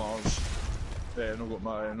 I've got Mars. I've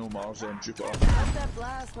got no Mars Jupiter. I hope that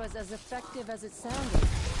blast was as effective as it sounded.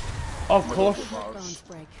 Of course. Bones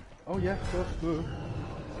break. Oh yeah, of course.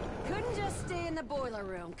 Couldn't just stay in the boiler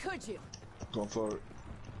room, could you? Going for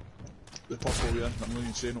the purple one. I'm not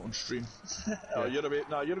even saying it on stream. Oh, you're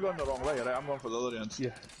going the wrong way, right? I'm going for the other end.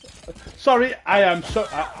 Yeah. Sorry, I am so.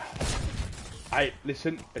 I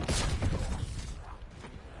listen.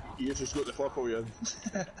 You just got the purple one.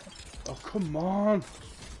 Oh come on.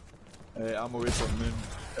 I'm away from the moon.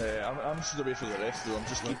 I'm just away for the rest of them.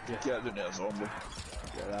 Just keep getting down to a zombie.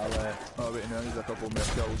 Yeah, I'll wait now. I need a couple more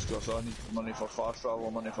kills because I need money for fast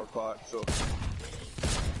travel, money for pack. So.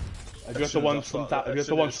 Have you got the ones from down? Have you got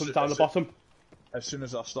the ones from down the bottom? As soon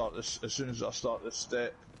as I start this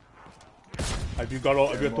step. Have you got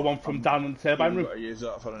the one from down in the turbine room? I've got to use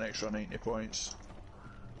that for an extra 90 points.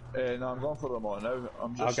 No, I'm going for them all now.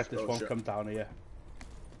 I'll get this one come down here.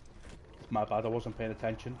 My bad, I wasn't paying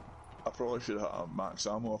attention. I probably should have had max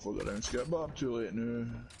ammo for the round skip, but I'm too late now.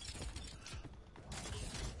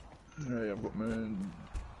 Right, I've got moon.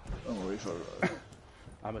 I'm away for it.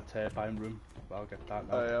 I'm a turbine room. I'll get that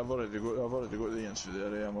now. I've already got the ends for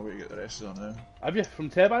there. I'm away to get the rest of them now. Have you from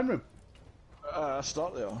turbine room? I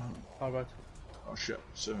start there. Alright. Oh shit,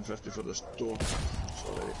 750 for this door.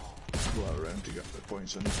 Sorry, go out around to get the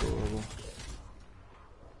points in the door level.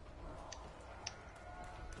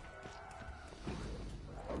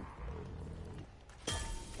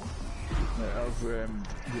 Right, I've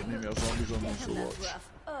got no more zombies on me, so watch.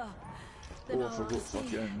 Oh, I forgot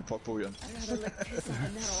fucking the purple one.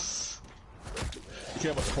 You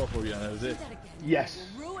care about the purple one, is it? Yes.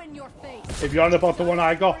 If you're on about the one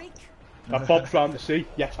I got, that bobs round the sea.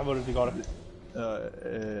 Yes, I've already got it.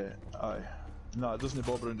 Aye. No, it doesn't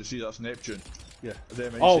bob around the sea, that's Neptune. Yeah.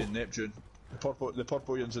 Them ain't saying Neptune. The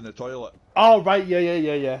purple one's in the toilet. Oh, right,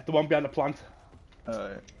 yeah. The one behind the plant. In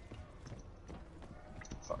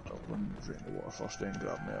fact, I'll run straight in the water first, then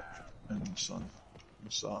grab Merc and Sun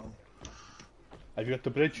and Saturn. Have you got the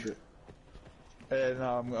bridge?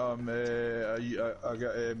 No, I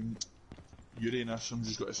got Uranus, I'm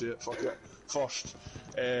just got to say it, fuck it. First,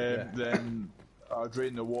 then I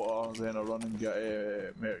drain the water, then I run and get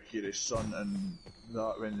Mercury, Sun, and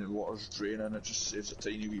that when the water's draining, it just saves a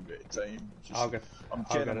tiny wee bit of time. I'm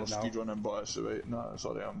kind of speed running, but it's alright. No,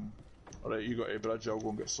 sorry, alright, you got a bridge, I'll go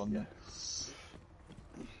and get Sun then.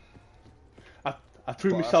 I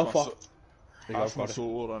threw myself off. There you go, half my got it.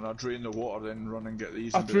 solar, and I drain the water, then run and get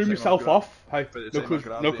these. I and by threw the time myself off. Hey, by the no, time I because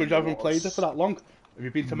grab no, them, 'cause the I haven't played it water's- for that long. Have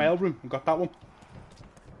you been to Mailroom and got that one?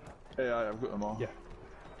 Yeah, I've got them all. Yeah.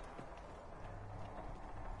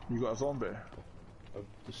 You got a zombie?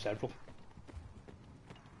 There's several.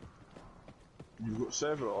 You've got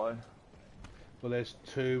several, aye? Well, there's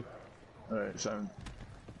 2. Right, sound.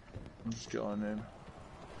 I'm just killing them.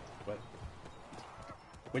 Right.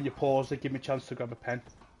 When you pause, they give me a chance to grab a pen.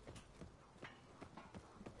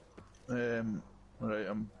 Right,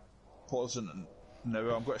 I'm pausing it now.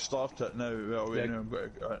 I'm going to start it now. Well, wait, Yeah. now I'm going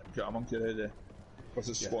to get a monkey ready. Because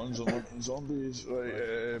it spawns on zombies.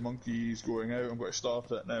 Right, monkey's going out. I'm going to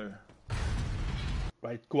start it now.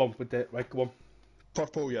 Right, go on with it. Right, go on.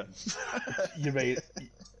 Purple, yeah.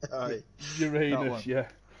 Aye. Uranus, yeah.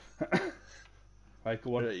 Right,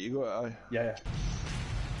 go on. Right, you got it, aye. Yeah.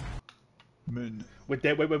 Moon. Wait,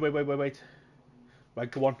 wait.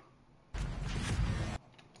 Right, go on.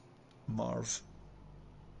 Mars.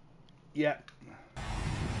 Yeah.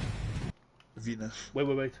 Venus.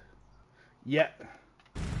 Wait. Yeah.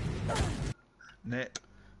 Nep.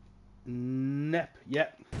 Nep, yeah.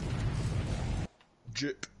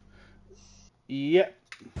 Jupe. Yeah.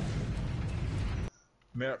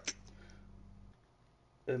 Merc.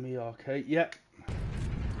 M-E-R-K, yeah.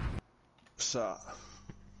 Sat.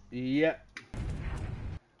 Yeah.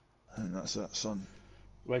 And that's it, Sun.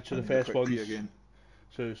 Right, so And the then a first quick one. pee again.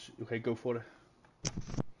 So, okay, go for it.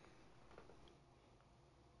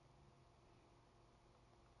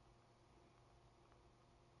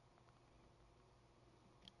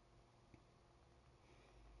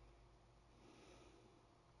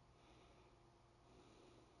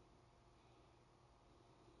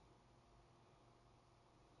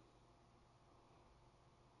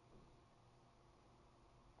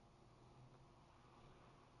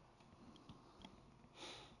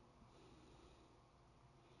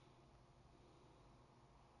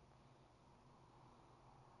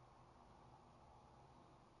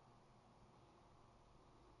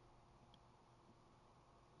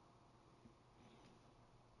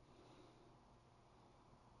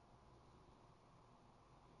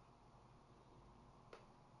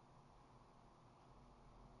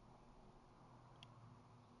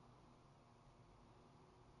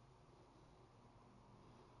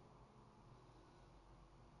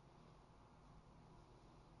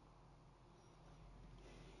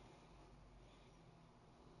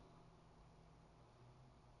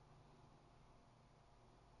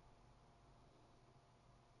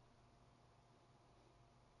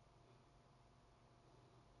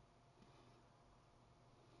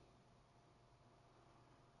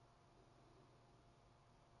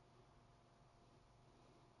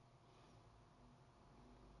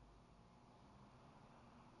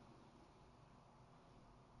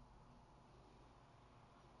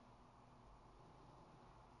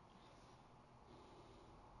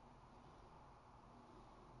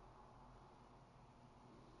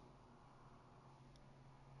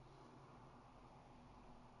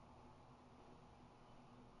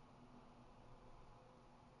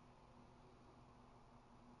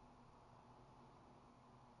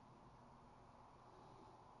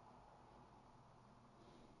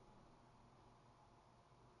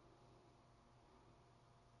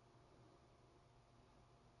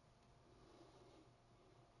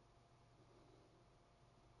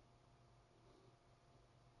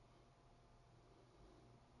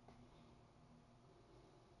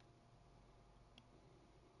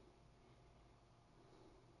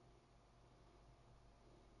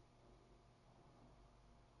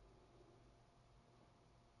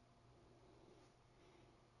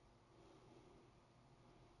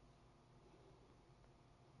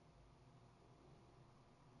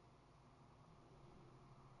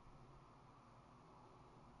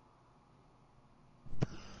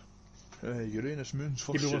 Uranus, Moon's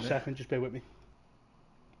first. Give me 1 innit? second, just bear with me.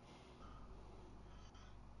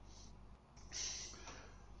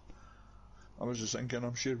 I was just thinking,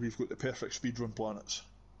 I'm sure we've got the perfect speedrun planets.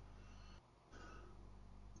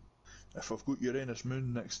 If I've got Uranus,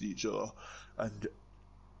 Moon next to each other, and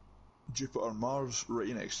Jupiter, Mars right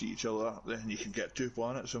next to each other, then you can get 2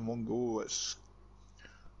 planets in one go. It's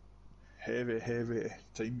heavy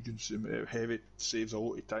time consuming, heavy, saves a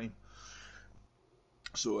lot of time.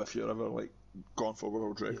 So if you're ever like gone for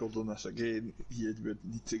world record on this again, you would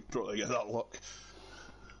need to probably get that luck.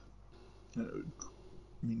 And it would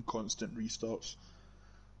mean constant restarts,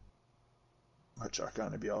 which I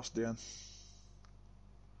can't be arsed doing.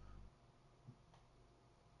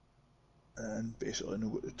 And basically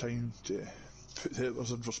not got the time to put the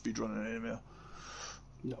others in for speedrunning anymore.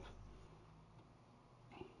 No.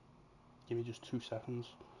 Give me just 2 seconds.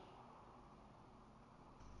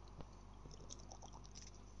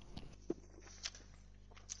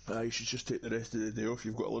 You should just take the rest of the day off.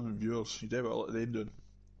 You've got 11 viewers. You do what let them do.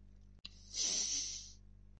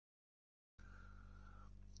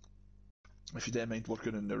 If you don't mind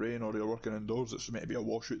working in the rain or you're working indoors, it's meant to be a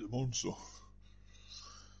wash out the moon, so.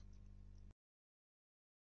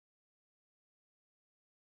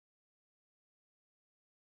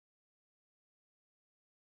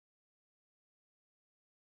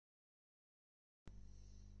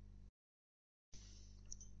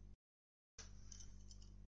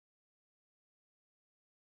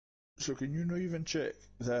 So can you not even check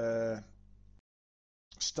the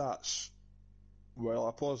stats while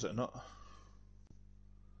I pause it, not?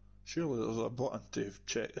 Surely there's a button to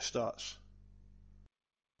check the stats.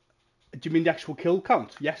 Do you mean the actual kill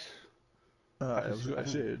count? Yes. I was going to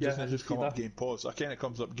say, it doesn't just come up that. game pause. I kind of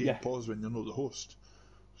comes up game pause when you're not the host.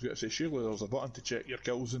 I was going to say, surely there's a button to check your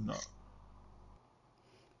kills in that.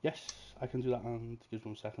 Yes, I can do that, and give me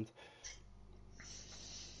 1 second.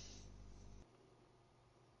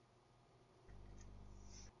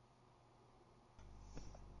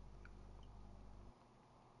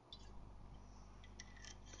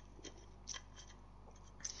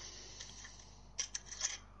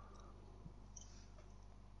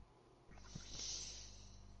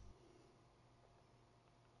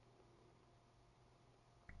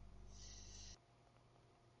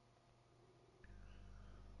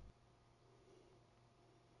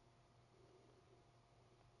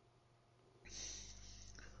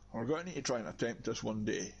 We're going to need to try and attempt this one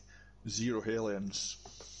day. 0 Hellions.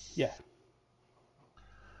 Yeah.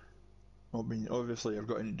 I mean, obviously you're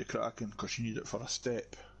going to need the Kraken because you need it for a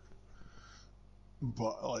step.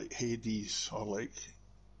 But like Hades or like,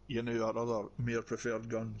 you know, our other more preferred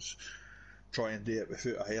guns, try and do it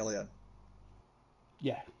without a Hellion.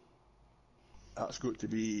 Yeah. That's got to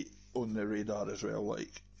be on the radar as well.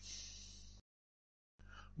 Like,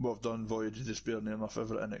 we've done Voyage of Despair near enough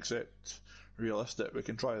everything except realistic. We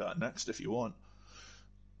can try that next if you want.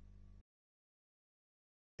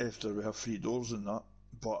 After we have 3 doors in that.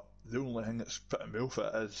 But the only thing that's putting me off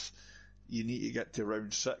it is you need to get to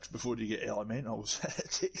round 6 before you get elementals.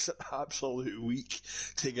 It takes an absolute week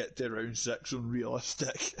to get to round 6 on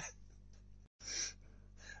realistic.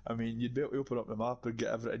 I mean, you'd be able to open up the map and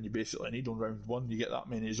get everything you basically need on round 1. You get that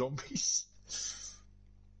many zombies.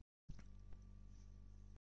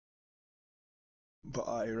 But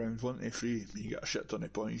aye, round 1 to 3, you get a shit ton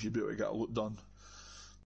of points, you'd be able to get a lot done.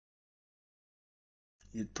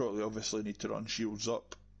 You'd probably obviously need to run shields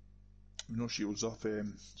up. No shields up,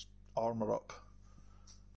 armour up.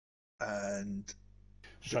 And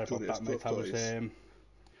Sorry about that, mate. I was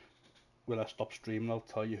when I stop streaming, I'll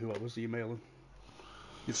tell you who I was emailing.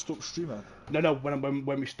 You've stopped streaming? No.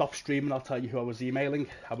 When we stop streaming, I'll tell you who I was emailing.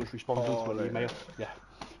 I was responding to an email. Yeah.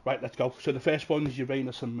 Right, let's go. So the first one is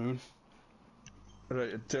Uranus and Moon.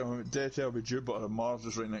 Right, and tell me Jupiter and Mars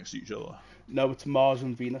is right next to each other. No, it's Mars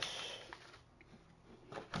and Venus.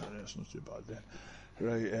 That's not too bad then.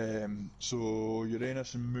 Right, so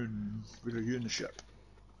Uranus and Moon, where are you in the ship?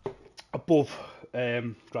 Above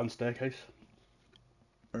Grand Staircase.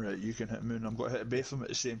 Alright, you can hit Moon. I'm going to hit both of them at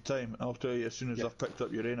the same time. I'll tell you as soon as I've picked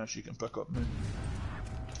up Uranus, you can pick up Moon.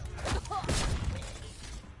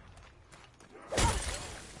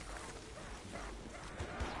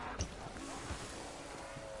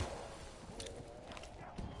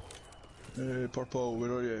 Purple,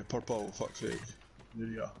 where are you? Purple, fuck's sake. There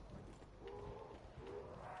you are.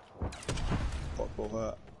 Purple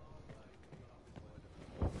hit.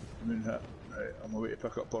 Moon hit. Right, I'm away to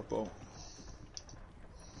pick up purple.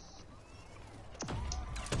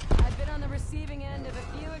 I've been on the receiving end of a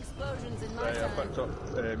few explosions in my Right, time. I picked up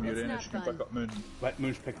Uranus, you can pick up Moon. Right,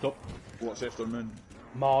 Moon's picked up. What's after Moon?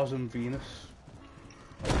 Mars and Venus.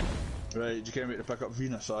 Right, do you care me to pick up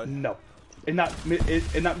Venus, aye? No. In that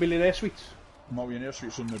millionaire suite. Millionaire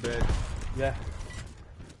suite's on the bed. Yeah.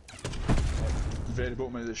 Very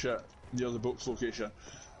bottom of the shit, near the box location.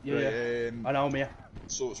 Yeah, right, yeah. I know, mate.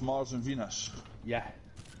 So it's Mars and Venus. Yeah.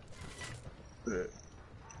 Right.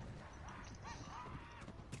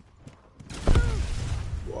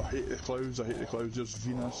 Well, I hate the clouds, There's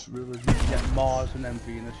Venus, where was Venus? Yeah, Mars and then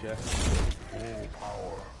Venus, yeah. Oh,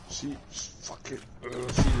 power. See, fucking,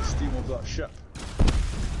 see the steam of that ship.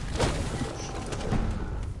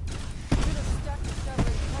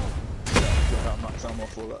 Get that max ammo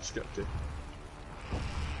for that skip to.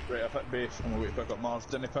 Right, I picked both, I'm away to pick up Mars.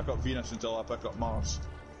 Didn't pick up Venus until I pick up Mars.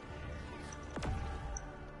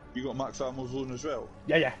 You got max ammo zone as well?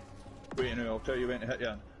 Yeah, yeah. Wait now, I'll tell you when to hit you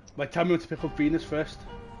in. Like, tell me when to pick up Venus first.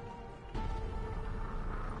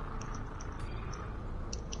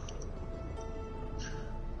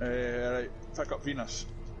 Right, pick up Venus.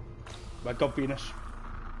 I got Venus.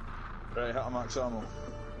 Right, hit a max ammo.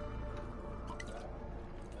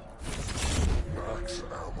 Max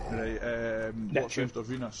ammo. Right, what's Neptune. after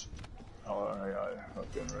Venus? Oh, aye,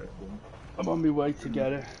 okay, right. I'm on my way to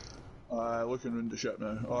get it. Looking round the ship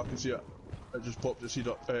now. Oh, I can see it. It just popped its head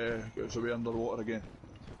up. It's away underwater again.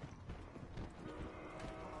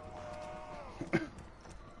 You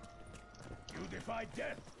defy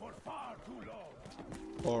death for far too long.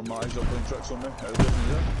 Or my eyes are playing tricks on me. Is it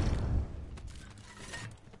there?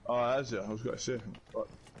 Oh, it is there. I was going to say. But,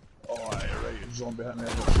 oh, aye, right. Zombie hitting me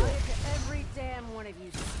every I'll shot. get to every damn one of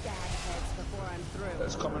you stab heads before I'm through.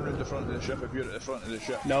 It's coming round the front of the ship. If you're at the front of the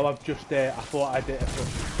ship. No, I've just, I thought I did it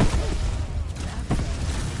first.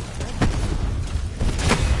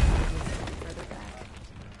 Further back.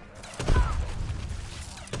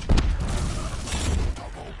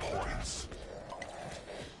 Double points.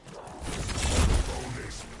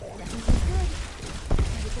 Bonus points.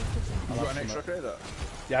 You got an extra credit?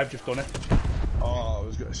 Yeah, I've just done it. Oh, I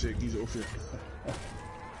was going to say, geez it off you.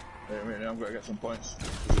 Right, wait, I'm going to get some points.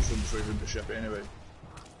 Because it's from straight round the ship anyway.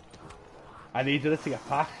 I needed it to get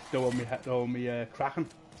past. Don't want me cracking.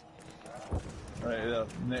 Right, there.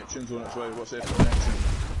 Neptune's on its way. What's after Neptune?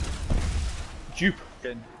 Dupe.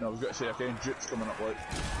 Again, no, I was going to say again, Duke's coming up like.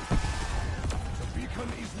 The beacon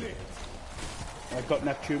is lit. I got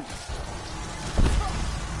Neptune.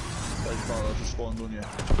 Big father just spawned on you.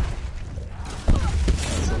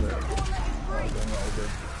 That's alright. That'll do.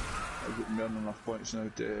 I've got more than enough points now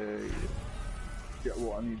to get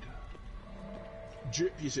what I need.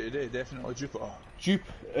 Dupe, you say today, definitely Jupiter. Dupe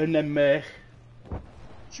and then Merc.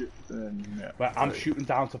 Dupe, then yeah. Well, I'm shooting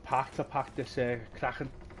down to pack this Kraken.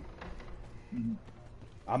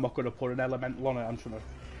 I'm not going to put an elemental on it. I'm trying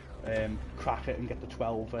to crack it and get the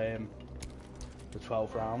 12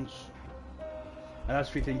 rounds. And as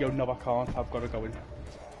for you think, no, I can't. I've got to go in.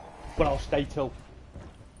 But I'll stay till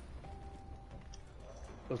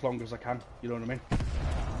as long as I can. You know what I mean? It's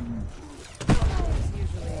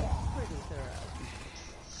usually pretty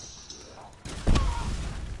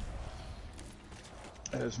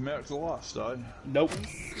thorough. Is Merc the last, aye? Nope.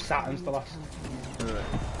 Saturn's the last. Right.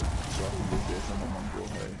 So I can do this in one go,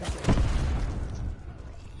 hey.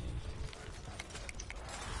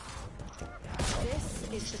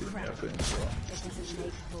 This is the crack. It doesn't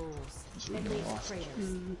make holes. It leaves craters.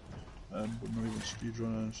 We're not even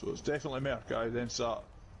speedrunning, so it's definitely Merc, aye, then Sat.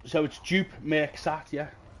 So it's Dupe, Merc, Sat, yeah.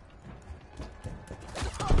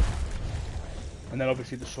 And then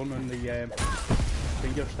obviously the sun and the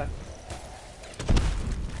finger step.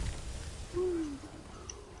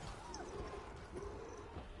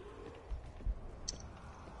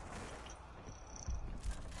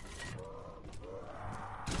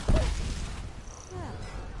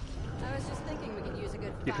 I was just thinking we could use a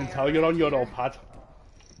good You can fire tell you're on your here. old pad.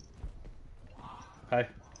 Hey.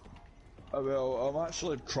 Well, I'm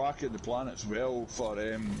actually tracking the planets well for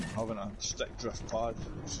having a stick drift pad.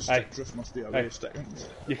 So Aye. stick drift must be a way of sticking.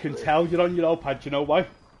 You can tell you're on your old pad, do you know why?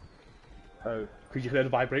 How? Because you heard it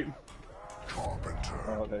vibrating. Carpenter.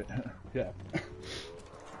 Oh, right. Yeah.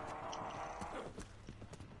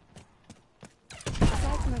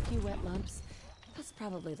 Aside from a few wet lumps, that's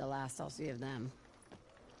probably the last I'll see of them.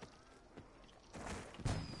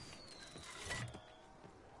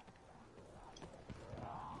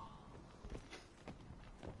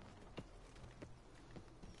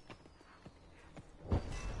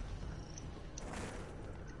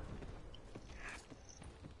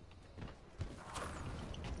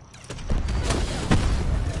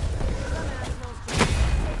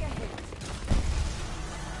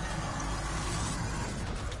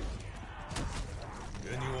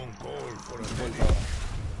 Anyone call for a medic?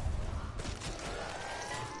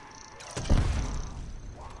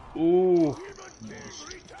 Ooh.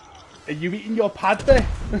 Are you eating your pad there?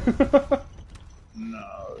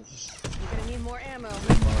 No, it's just You're gonna need more ammo. my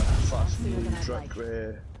fast Sooner than moving I'd trick like.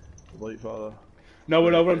 with Lightfather. No,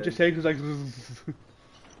 I'm just saying because like.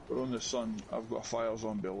 We're on the sun, I've got a fire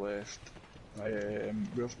zombie left.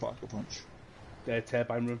 Where's Packer Punch?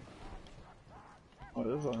 Turbine room. Oh,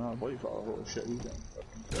 there's another Lightfather, holy shit, he's getting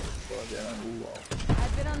fucking killed.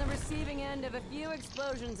 I've been on the receiving end of a few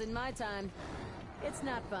explosions in my time. It's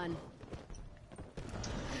not fun.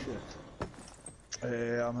 Shit.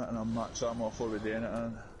 I'm hitting a max ammo before we do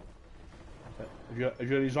anything. Have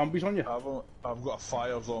you any zombies on you? I've got a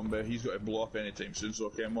fire zombie, he's got to blow up anytime soon, so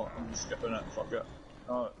okay, I'm skipping it, fuck it.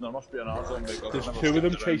 No, there must be another zombie. There's two of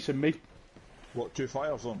them chasing me. What, 2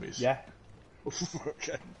 fire zombies? Yeah.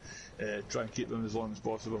 Okay. Try and keep them as long as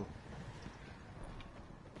possible.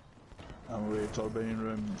 I'm away turbine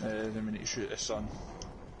room, then we need to shoot the sun.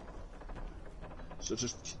 So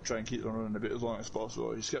just try and keep them running a bit as long as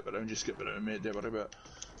possible. You skip around, mate, don't worry about it.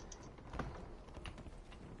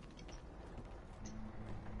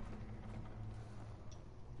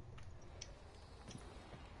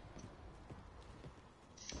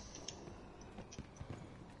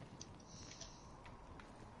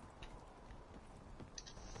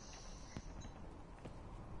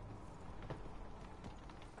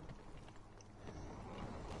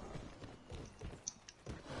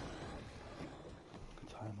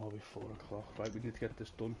 Time will be 4 o'clock. Right, we need to get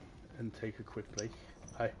this done and take a quick break.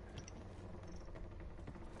 Hi.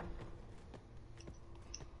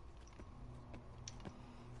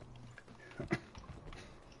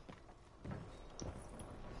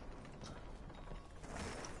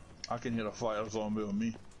 I can hear a fire zombie on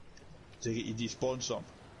me. Take it, you despawn some.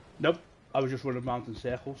 Nope, I was just running around in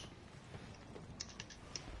circles.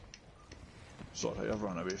 Sorry, I've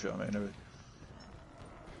run away from it anyway.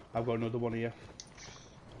 I've got another one here.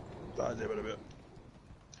 That's a bit.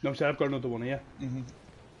 No, I'm saying I've got another one here.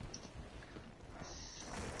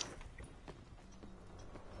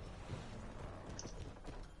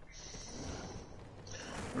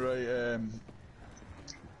 Right,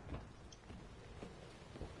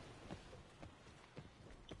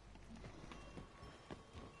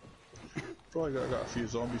 probably got a few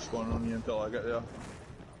zombies spawning on you until I get there.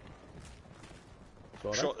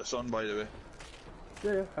 Sorry. Shot the sun, by the way.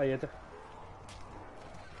 Yeah, I heard it.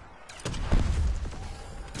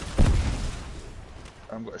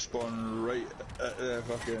 I'm going to spawn right at the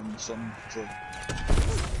fucking sun, so...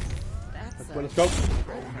 That's Well, let's go.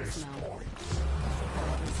 smell.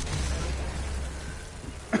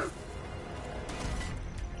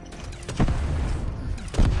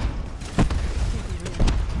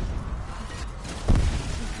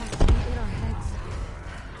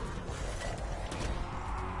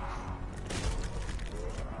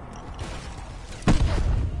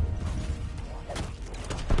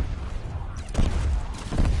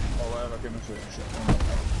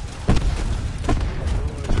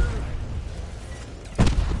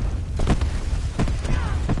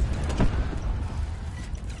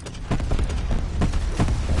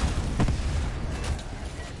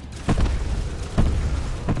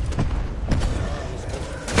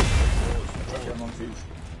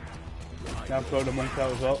 Now I'm throwing the monk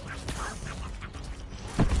out as well.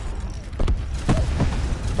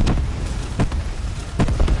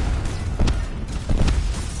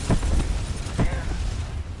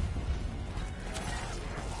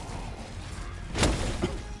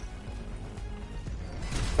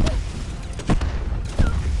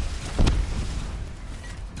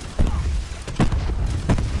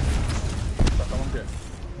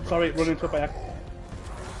 Sorry, running into a bear.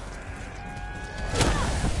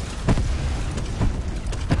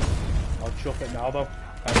 I'll chuck it now though.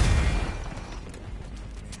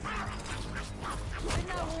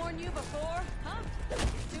 Didn't I warn you before? Huh?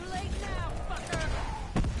 Too late now, fucker!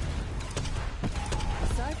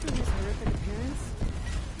 Aside from his horrific appearance,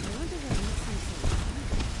 I wonder what makes him so fun.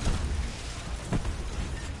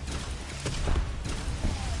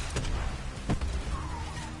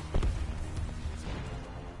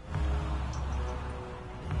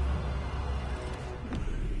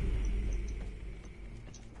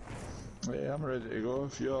 Yeah, I'm ready to go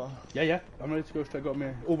if you are. Yeah, I'm ready to go straight. Got me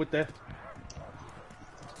over there.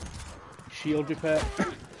 Shield repair.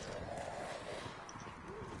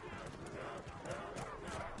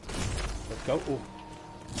 Let's go. Oh.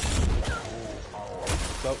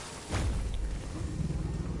 Let's go.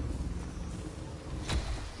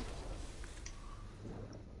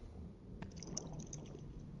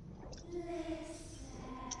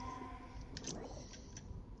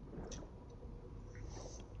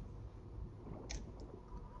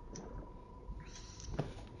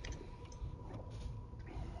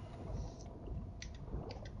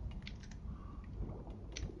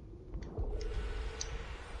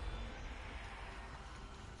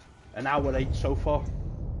 An hour 8 so far.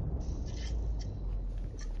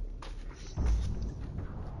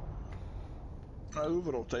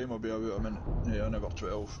 Overall time will be about a minute. Yeah, never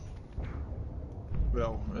 12.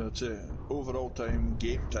 Well, I'd say overall time,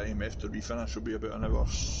 game time after we finish will be about an hour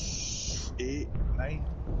 8, 9.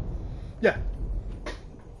 Yeah.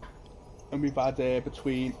 And we've had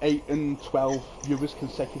between 8 and 12 viewers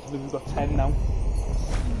consecutively. We've got 10 now.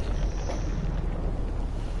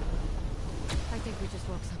 I think we just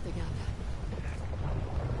woke something up.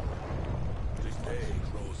 This day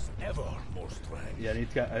grows ever more strange. Yeah,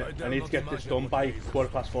 I need to get this done by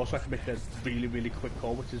 4:15 so I can make a really quick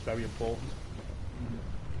call, which is very important.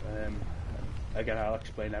 Again, I'll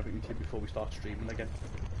explain everything to you before we start streaming again.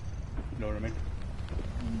 You know what I mean?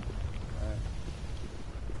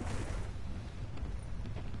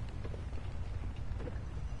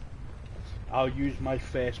 I'll use my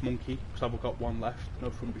first monkey because I've got one left. No,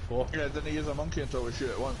 from before. Yeah, didn't he use a monkey until we shoot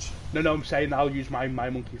it once? No, I'm saying I'll use my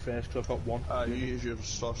monkey first because I've got one. You use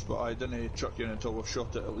yours first, but I didn't chuck you in until we've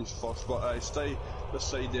shot it at least first. But I stay this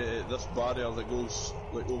side, this barrier that goes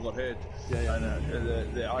like overhead,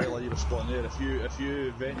 and the eye line spawn there. If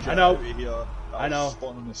you venture out of here, I'll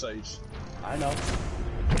spawn on the sides. I know.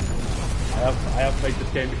 I have played this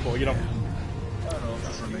game before, you know. I know, I'm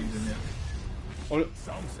just reminding you.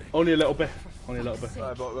 Only a little bit. Only a little bit.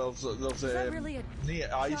 But there's really a neat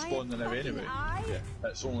eye spawn giant now anyway. eye? Yeah,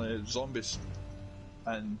 it's only zombies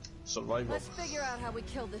and survival. Let's figure out how we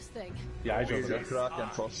kill this thing. Yeah, I Use don't your Kraken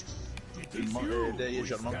first. Use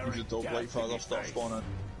your monkeys until Blightfather starts spawning.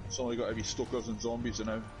 It's only got to be stokers and zombies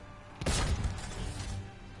now.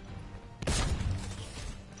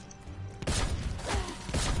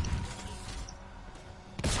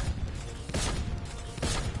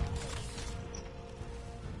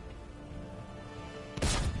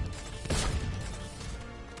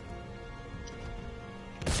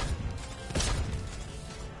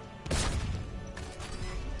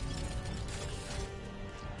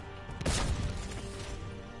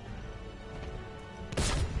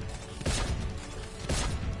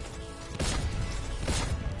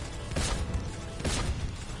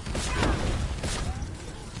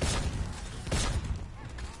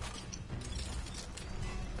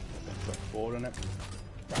 In it.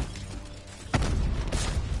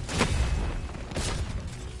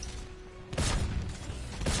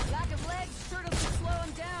 Lack of legs sure doesn't slow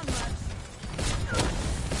him down much.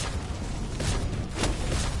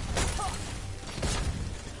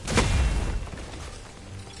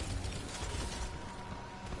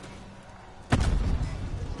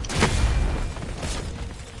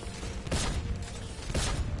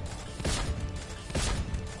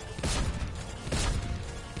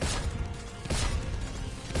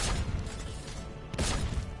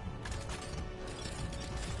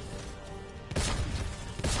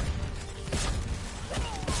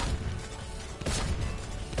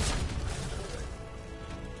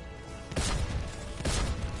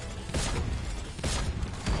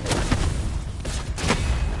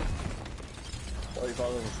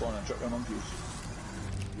 Blightfather was spawning and chuck your monkeys.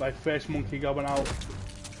 My first monkey going out.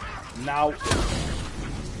 Now.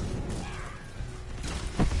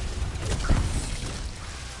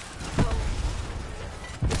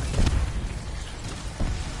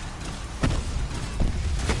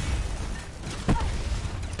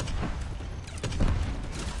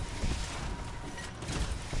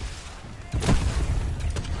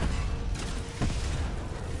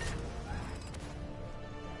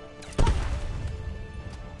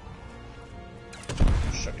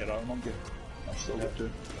 Chuck it out, monkey. I've still got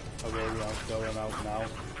two. I will going out now.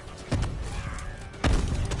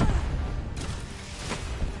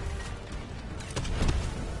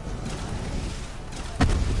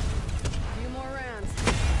 Few more rounds. I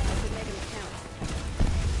should make them count.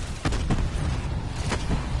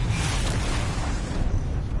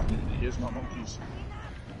 Here's my monkeys.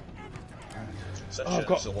 Oh,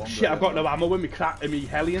 I've got no ammo with me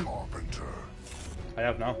Hellion. Carpenter. I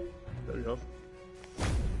have now. There you go.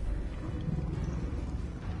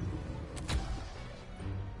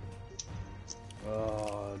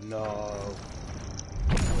 Oh no.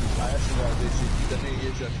 You didn't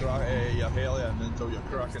use your Hellion until your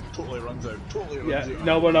Kraken totally runs out.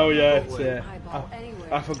 Eyeball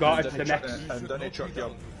anywhere. I forgot it's the next. And then you chuck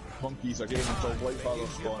your monkeys again until Blightfather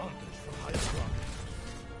spawn.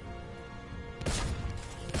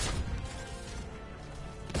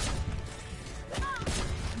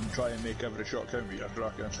 And try and make every shot count with your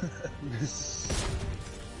Kraken.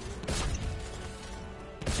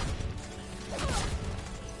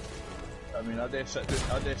 I mean, I do set this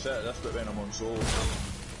bit when I'm on solo.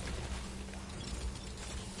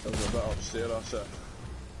 There's a bit upstairs I sit.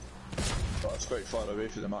 But it's quite far away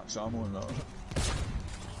from the max ammo and that.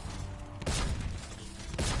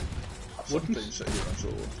 I sometimes sit here on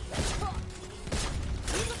solo. You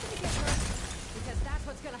looking to get hurt? Because that's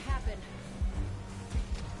what's gonna happen.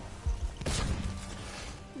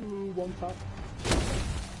 Ooh, one tap.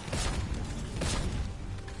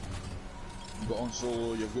 But on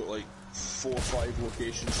solo, you've got like 4 or 5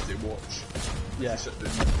 locations to watch. Yeah. You sit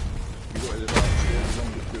down, you go to the back stairs, you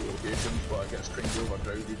only got 2 locations, but it gets kind of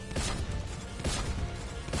overcrowded.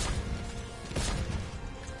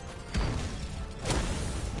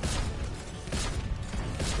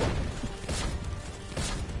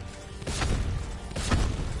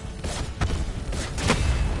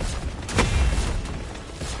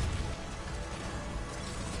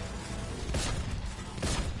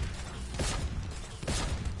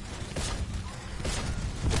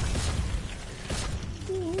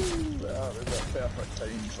 that would be a perfect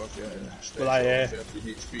time for getting Well, I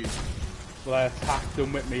 30 HP. well, I attacked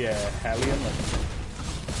them with me Hellion,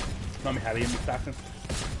 like. Not me Hellion, me Kraken.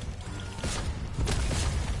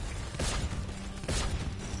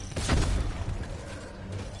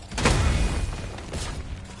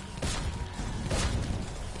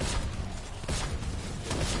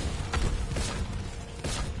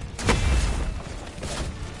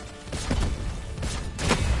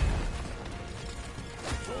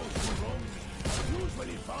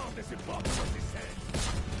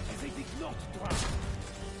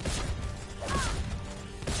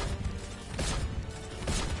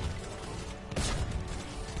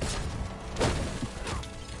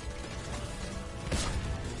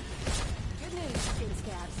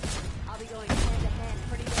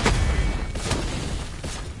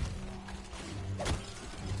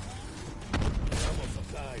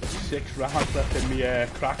 Rounds left in me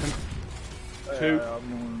Kraken. 2.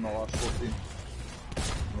 I'm on the last 14.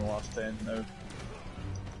 I'm on the last 10 now.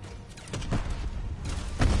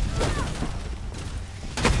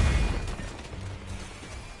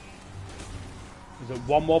 Is it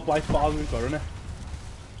one more Blight Father we've got, isn't it?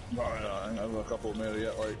 No, I think I've got a couple more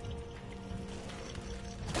yet, like.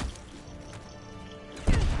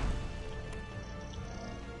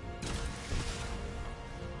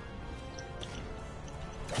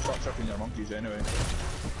 Start chucking your monkeys anyway.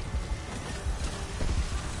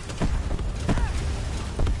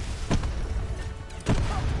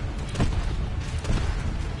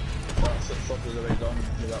 That's it, fuck the way done,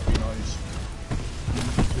 do that wee noise.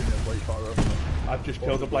 Doing your Blight Father. I've just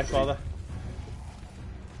killed the Blight Father.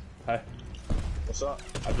 Hey. What's that?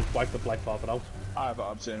 I just wiped the Blight Father out. Aye, but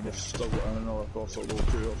I'm saying we've still got another possible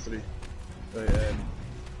 2 or 3. Right,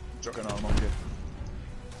 chucking our monkey.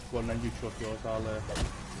 Well, then you chuck yours, I'll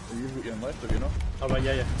You've got your left, have you not? Oh right,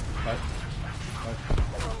 yeah. Right.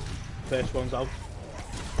 First one's out.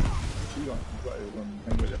 You've got to go and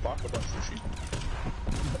hang with the back of the machine.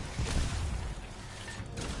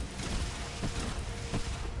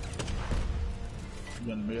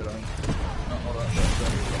 Then me around.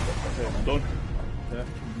 It's done. Yeah.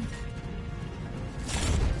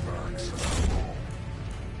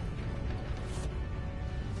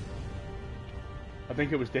 I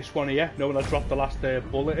think it was this one here. No, when I dropped the last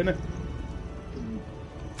bullet in it.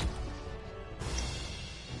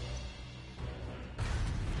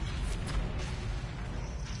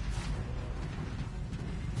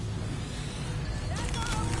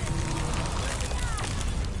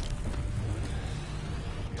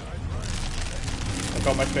 I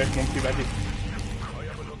got my first monkey ready.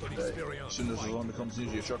 As soon as the one becomes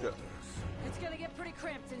easy, you chuck it. It's gonna get pretty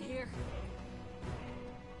cramped in here.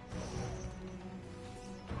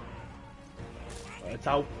 It's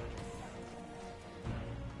out.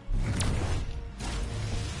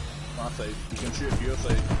 My side, you can shoot to your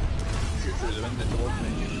side. Shoot through the window towards me.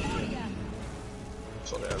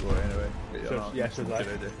 Sorry, I'll go anyway. So, yes, it's right.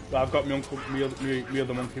 Well, I've got my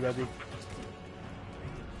other monkey ready.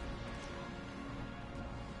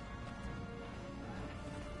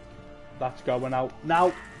 That's going out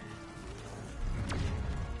now.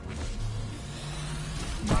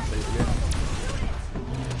 My side again.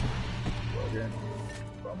 Go again.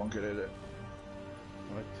 Got a monkey ready.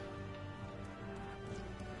 Right.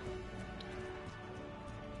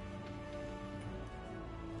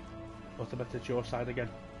 What's the bit at your side again?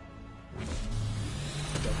 This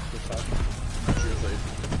side. That's your side.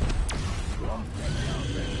 Go on.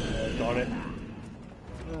 Got it.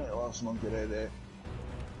 Right, last monkey ready.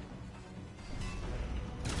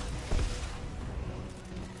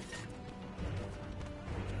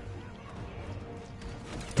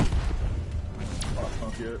 Last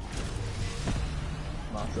monkey out.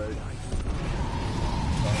 My side.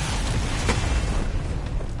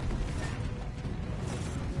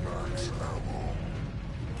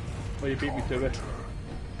 Well, you beat me to it.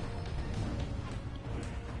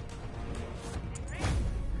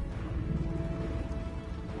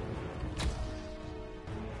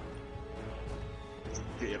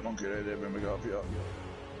 Get your monkey ready when we go up here.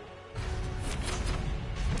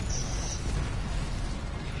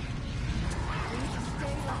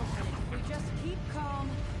 We just keep calm.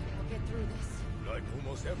 We'll get through this. Like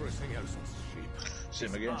almost everything else on the ship.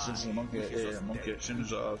 Same again, since the monkey, as soon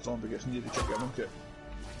as a zombie gets near, you chuck a monkey.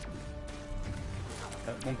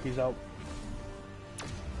 Monkey's out.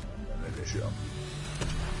 And then they shoot him.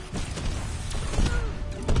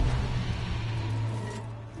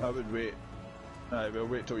 I would wait. Aye, we'll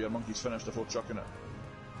wait till your monkey's finished before chucking it.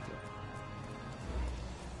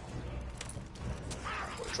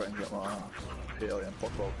 I'll try and get my alien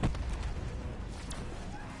pop out.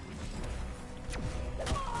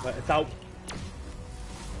 Right, it's out.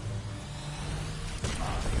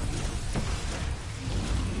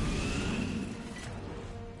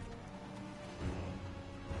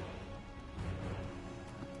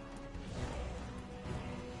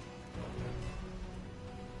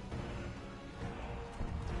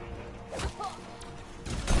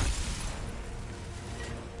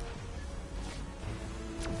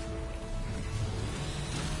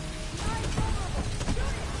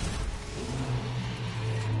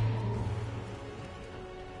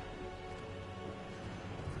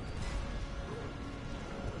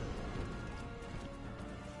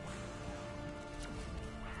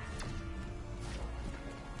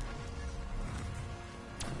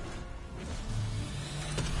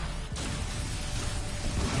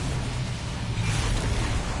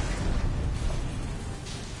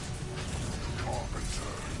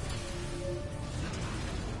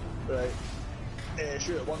 Right.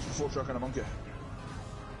 Shoot it once before trucking a monkey.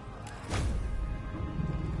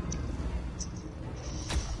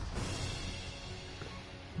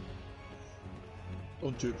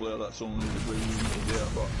 On 2-player, that's only the way you need to do it,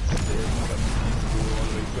 but you can go all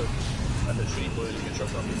the way through. And it's 3 players, you can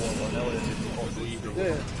chuck up more vanilla and you can the evening. Yeah,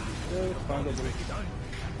 it's fine, don't worry.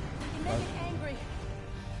 You make it angry.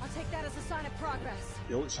 I'll take that as a sign of progress.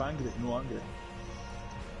 He looks angry, no angry.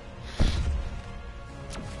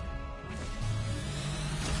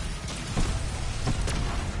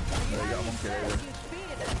 Right, got a monkey right there. You beat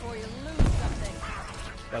it before you lose something.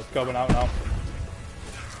 That's going out now.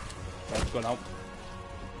 That's going out.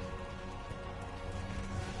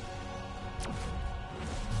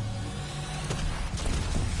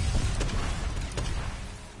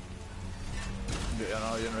 Yeah,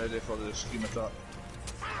 now you're ready for the scream attack.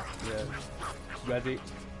 Yeah. Ready.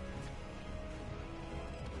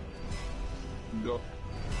 Go.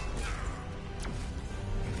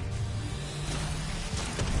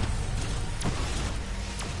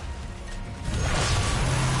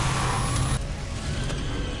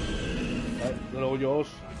 Right, they're all yours.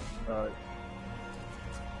 Alright.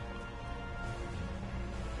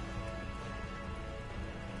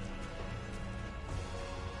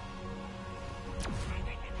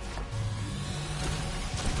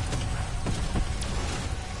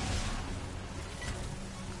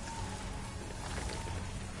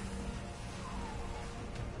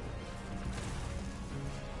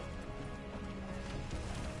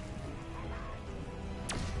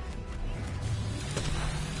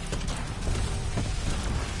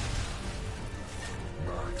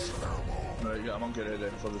 Right, you got a monkey ready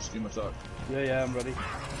for the scream attack. Yeah, I'm ready.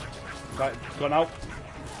 Right, gone out.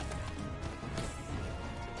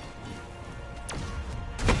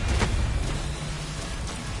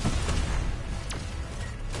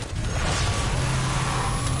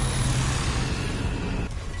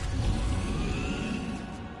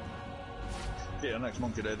 Get your next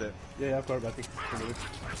monkey ready. Yeah, I've got it ready. Don't worry.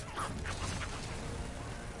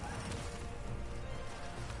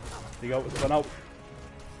 There you go, it's gone out.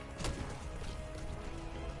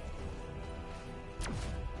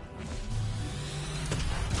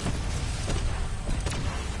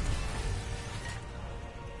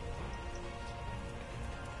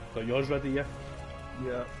 Got yours ready, yeah?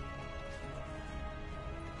 Yeah.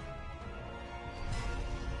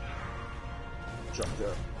 Chuck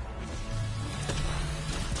it.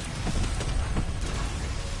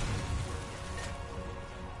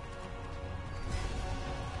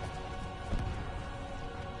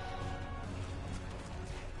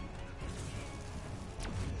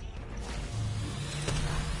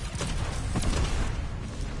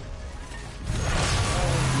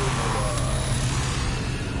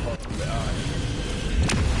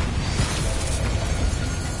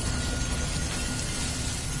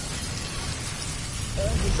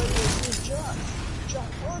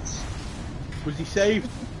 Jack, what? Was he saved?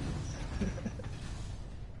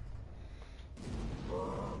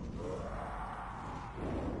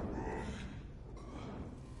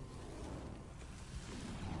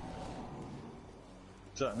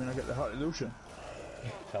 Does that mean I get the heart of the ocean?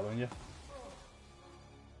 Telling you.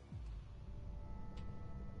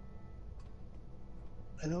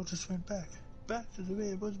 It all just went back to the way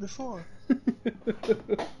it was before.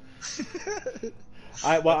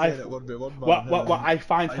 What I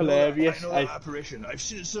find hilarious. I know that apparition. I've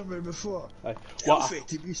seen it somewhere before.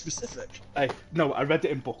 To be specific. No, I read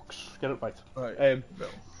it in books. Get it right. Right.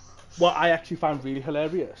 What I actually found really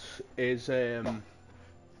hilarious is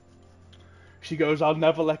she goes, "I'll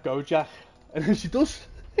never let go, Jack," and then she does.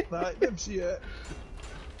 Right, let me see it.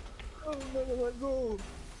 I'll never let go.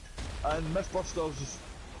 And Mythbusters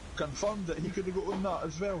confirmed that he could have got on that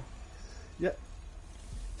as well. Yeah.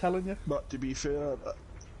 Telling you. But to be fair,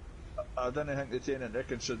 I didn't think they take into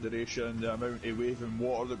consideration the amount of waving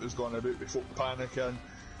water that was going about with folk panicking,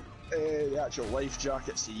 the actual life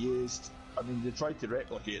jackets they used. I mean, they tried to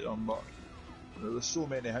replicate them, but there was so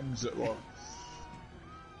many things that were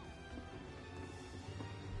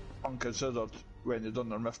unconsidered when they done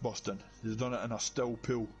their myth busting. They've done it in a still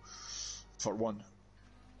pool, for one,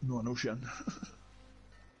 no an ocean.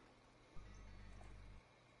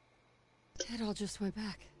 It all just went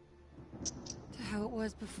back to how it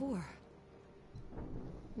was before.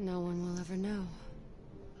 No one will ever know.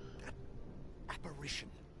 Apparition.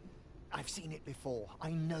 I've seen it before. I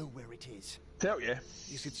know where it is. Tell you.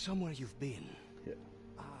 Is it somewhere you've been? Yeah.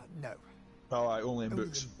 No. Alright, only in Only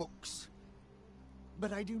books. in books.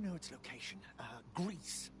 But I do know its location.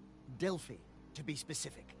 Greece. Delphi, to be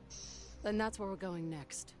specific. Then that's where we're going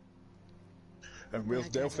next. And where's My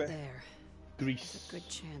guys are Delphi? there. Greece. There's a good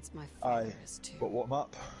chance my father Aye, is too. but what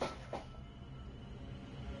map?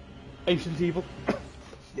 Ancient Evil.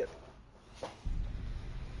 Yep.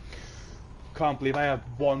 Can't believe I have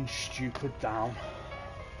one stupid down.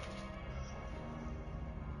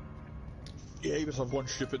 Yeah, he was have one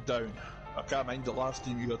stupid down. I can't mind the last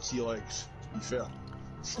time you had sea legs, to be fair.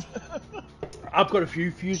 I've got a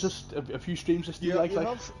few streams of You, like you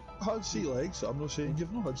have had sea legs. I'm not saying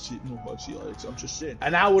you've not had sea legs. I'm just saying.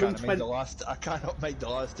 An hour and I cannot 20. I cannot mind the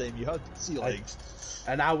last time you had sea legs.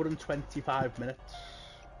 An hour and 25 minutes.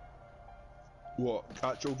 What,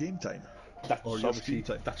 actual game time? That's Or your obviously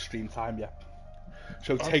stream time? that's stream time, yeah.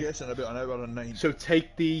 So I'm take guessing about an hour and 9. so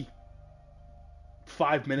take the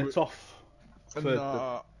 5 minutes off. For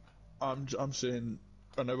Nah, I'm saying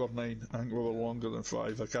an hour 9. I think we were longer than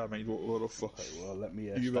 5. I can't mind what we were off for. Okay, well, let me.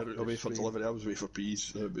 You stop were this away for stream. delivery. I was away for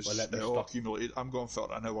peas. It was Well, let me all stop. accumulated. I'm going for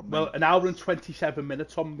an hour 9. Well, an hour and 27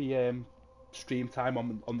 minutes on the stream time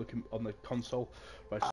on the console. Right,